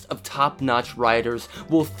cast of top-notch riders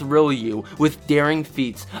will thrill you with daring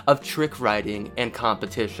feats of trick riding and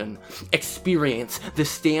competition. Experience the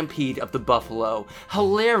Stampede of the Buffalo,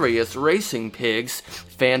 hilarious racing pigs,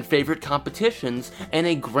 fan-favorite competitions, and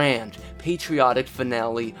a grand, patriotic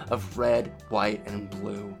finale of red, white, and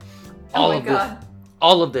blue. Oh my God.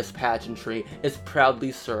 All of this pageantry is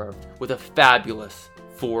proudly served with a fabulous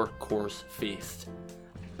 4-course feast.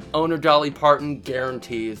 Owner Dolly Parton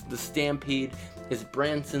guarantees the Stampede is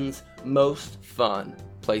Branson's most fun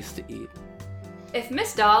place to eat. If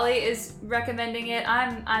Miss Dolly is recommending it,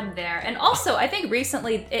 I'm there. And also, I think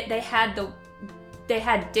recently they had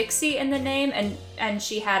Dixie in the name, and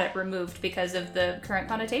she had it removed because of the current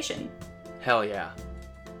connotation. Hell yeah.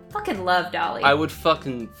 Fucking love Dolly. I would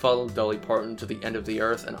fucking follow Dolly Parton to the end of the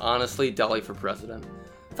earth, and honestly, Dolly for president.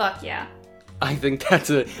 Fuck yeah. I think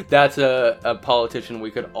that's a politician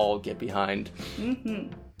we could all get behind.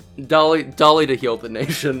 Mm-hmm. Dolly to heal the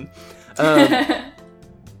nation.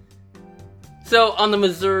 So on the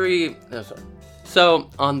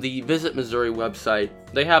Visit Missouri website,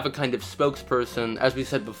 they have a kind of spokesperson, as we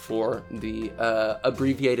said before, the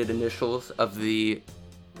abbreviated initials of the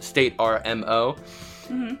state are MO.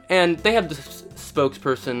 Mm-hmm. And they have this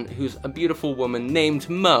spokesperson who's a beautiful woman named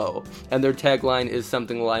Mo, and their tagline is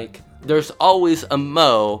something like, "There's always a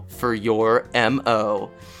Mo for your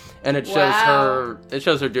MO." And it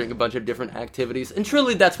shows her doing a bunch of different activities. And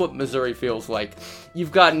truly that's what Missouri feels like.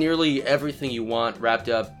 You've got nearly everything you want wrapped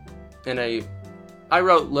up in I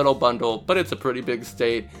wrote little bundle, but it's a pretty big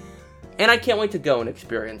state. And I can't wait to go and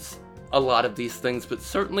experience a lot of these things, but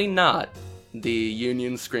certainly not the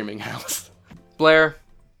Union Screaming House. Blair.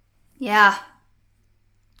 Yeah.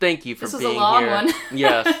 Thank you for being here. This was a long one.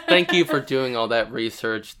 Yes, thank you for doing all that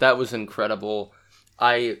research. That was incredible.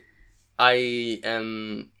 I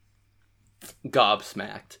am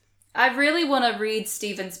gobsmacked. I really want to read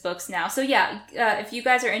Steven's books now. So yeah, if you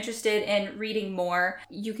guys are interested in reading more,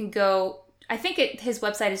 you can go... I think his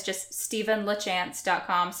website is just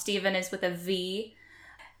stevenlachance.com. Steven is with a V.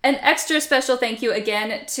 An extra special thank you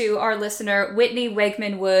again to our listener, Whitney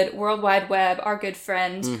Wegman Wood, World Wide Web, our good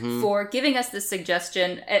friend, for giving us this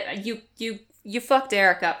suggestion. You fucked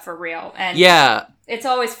Eric up for real. And yeah. It's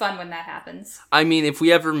always fun when that happens. I mean, if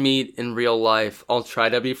we ever meet in real life, I'll try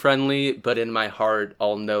to be friendly, but in my heart,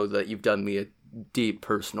 I'll know that you've done me a deep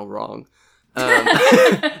personal wrong.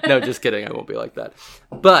 No, just kidding. I won't be like that.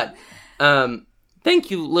 But...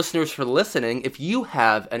 thank you, listeners, for listening. If you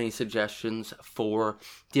have any suggestions for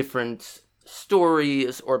different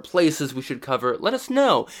stories or places we should cover, let us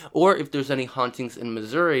know. Or if there's any hauntings in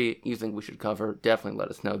Missouri you think we should cover, definitely let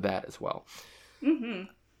us know that as well. Mm-hmm.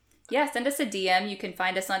 Yeah, send us a DM. You can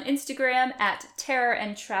find us on Instagram at Terror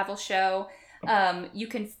and Travel Show. You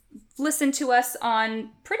can listen to us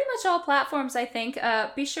on pretty much all platforms, I think.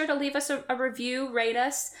 Be sure to leave us a review, rate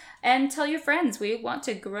us, and tell your friends. We want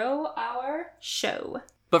to grow our show.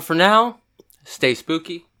 But for now, stay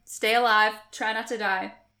spooky. Stay alive. Try not to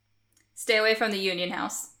die. Stay away from the Union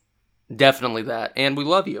House. Definitely that. And we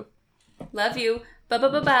love you. Love you.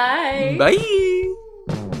 Bye-bye-bye-bye. Bye.